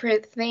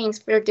 separate things,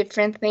 for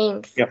different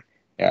things. Yep.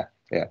 Yeah.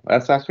 Yeah.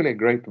 That's actually a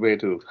great way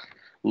to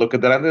look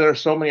at that. And there are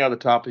so many other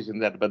topics in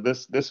that, but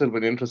this is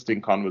an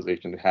interesting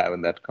conversation to have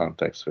in that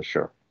context for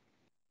sure.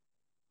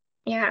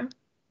 Yeah.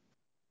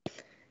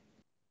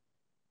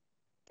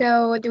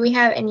 So, do we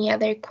have any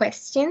other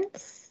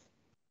questions?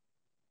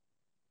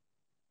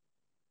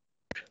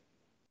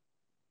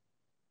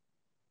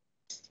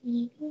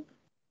 Hmm.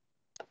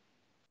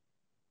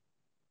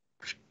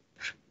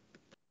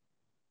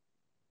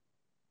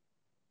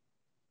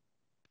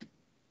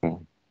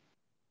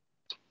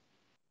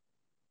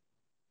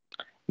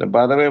 Now,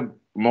 by the way,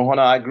 Mohana,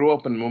 I grew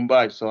up in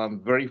Mumbai, so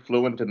I'm very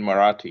fluent in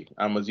Marathi.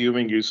 I'm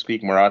assuming you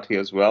speak Marathi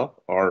as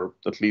well, or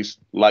at least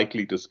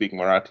likely to speak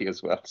Marathi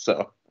as well.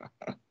 So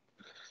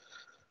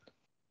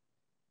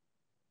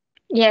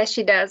Yeah,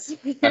 she does.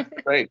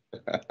 great.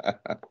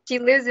 She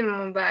lives in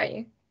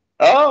Mumbai.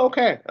 Oh,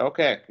 okay,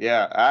 okay,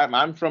 yeah.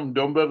 I'm from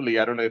Dombivli.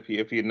 I don't know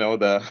if you know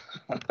the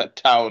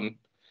town.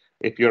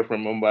 If you're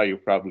from Mumbai, you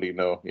probably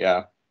know.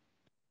 Yeah,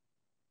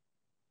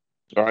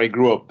 or I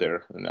grew up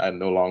there, and I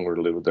no longer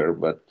live there.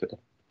 But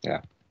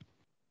yeah,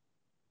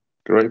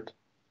 great.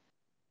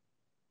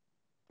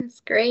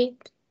 That's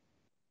great.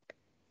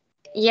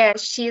 Yeah,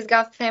 she's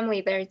got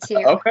family there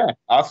too. Okay,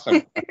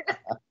 awesome.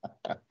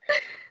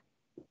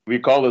 We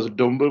call this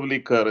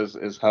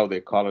Dombivlikar is how they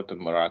call it in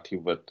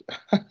Marathi, but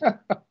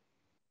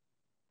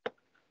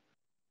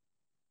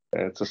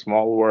it's a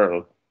small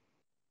world.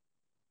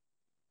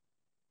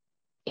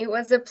 It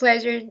was a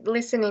pleasure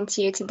listening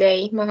to you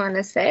today,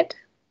 Mohana said.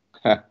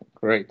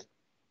 Great.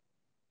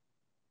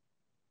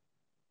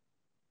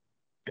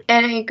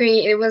 And I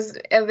agree, it was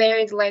a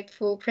very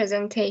delightful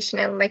presentation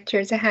and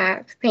lecture to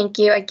have. Thank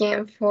you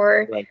again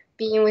for Right.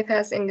 being with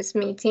us in this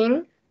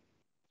meeting.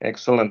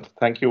 Excellent.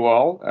 Thank you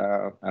all.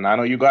 And I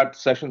know you got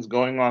sessions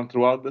going on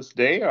throughout this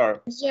day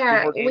or few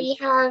Yeah, more we days.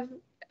 have,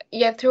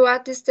 yeah,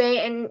 throughout this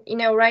day, and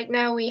right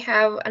now we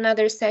have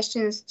another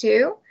sessions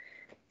too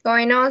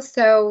going on.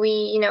 So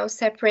we,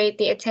 separate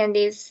the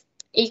attendees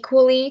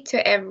equally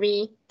to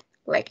every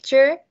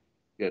lecture.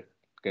 Good,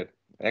 good.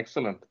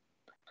 Excellent.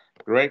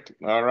 Great.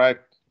 All right.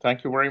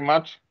 Thank you very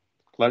much.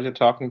 Pleasure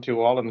talking to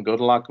you all, and good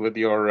luck with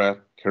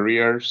your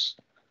careers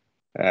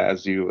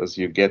as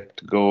you get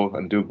to go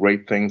and do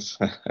great things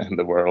in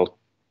the world.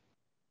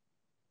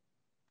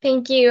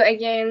 Thank you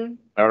again.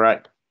 All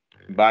right.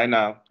 Bye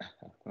now.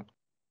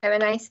 Have a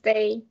nice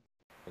day.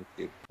 Thank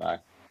you. Bye.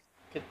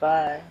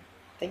 Goodbye.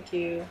 Thank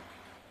you.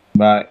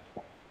 Bye.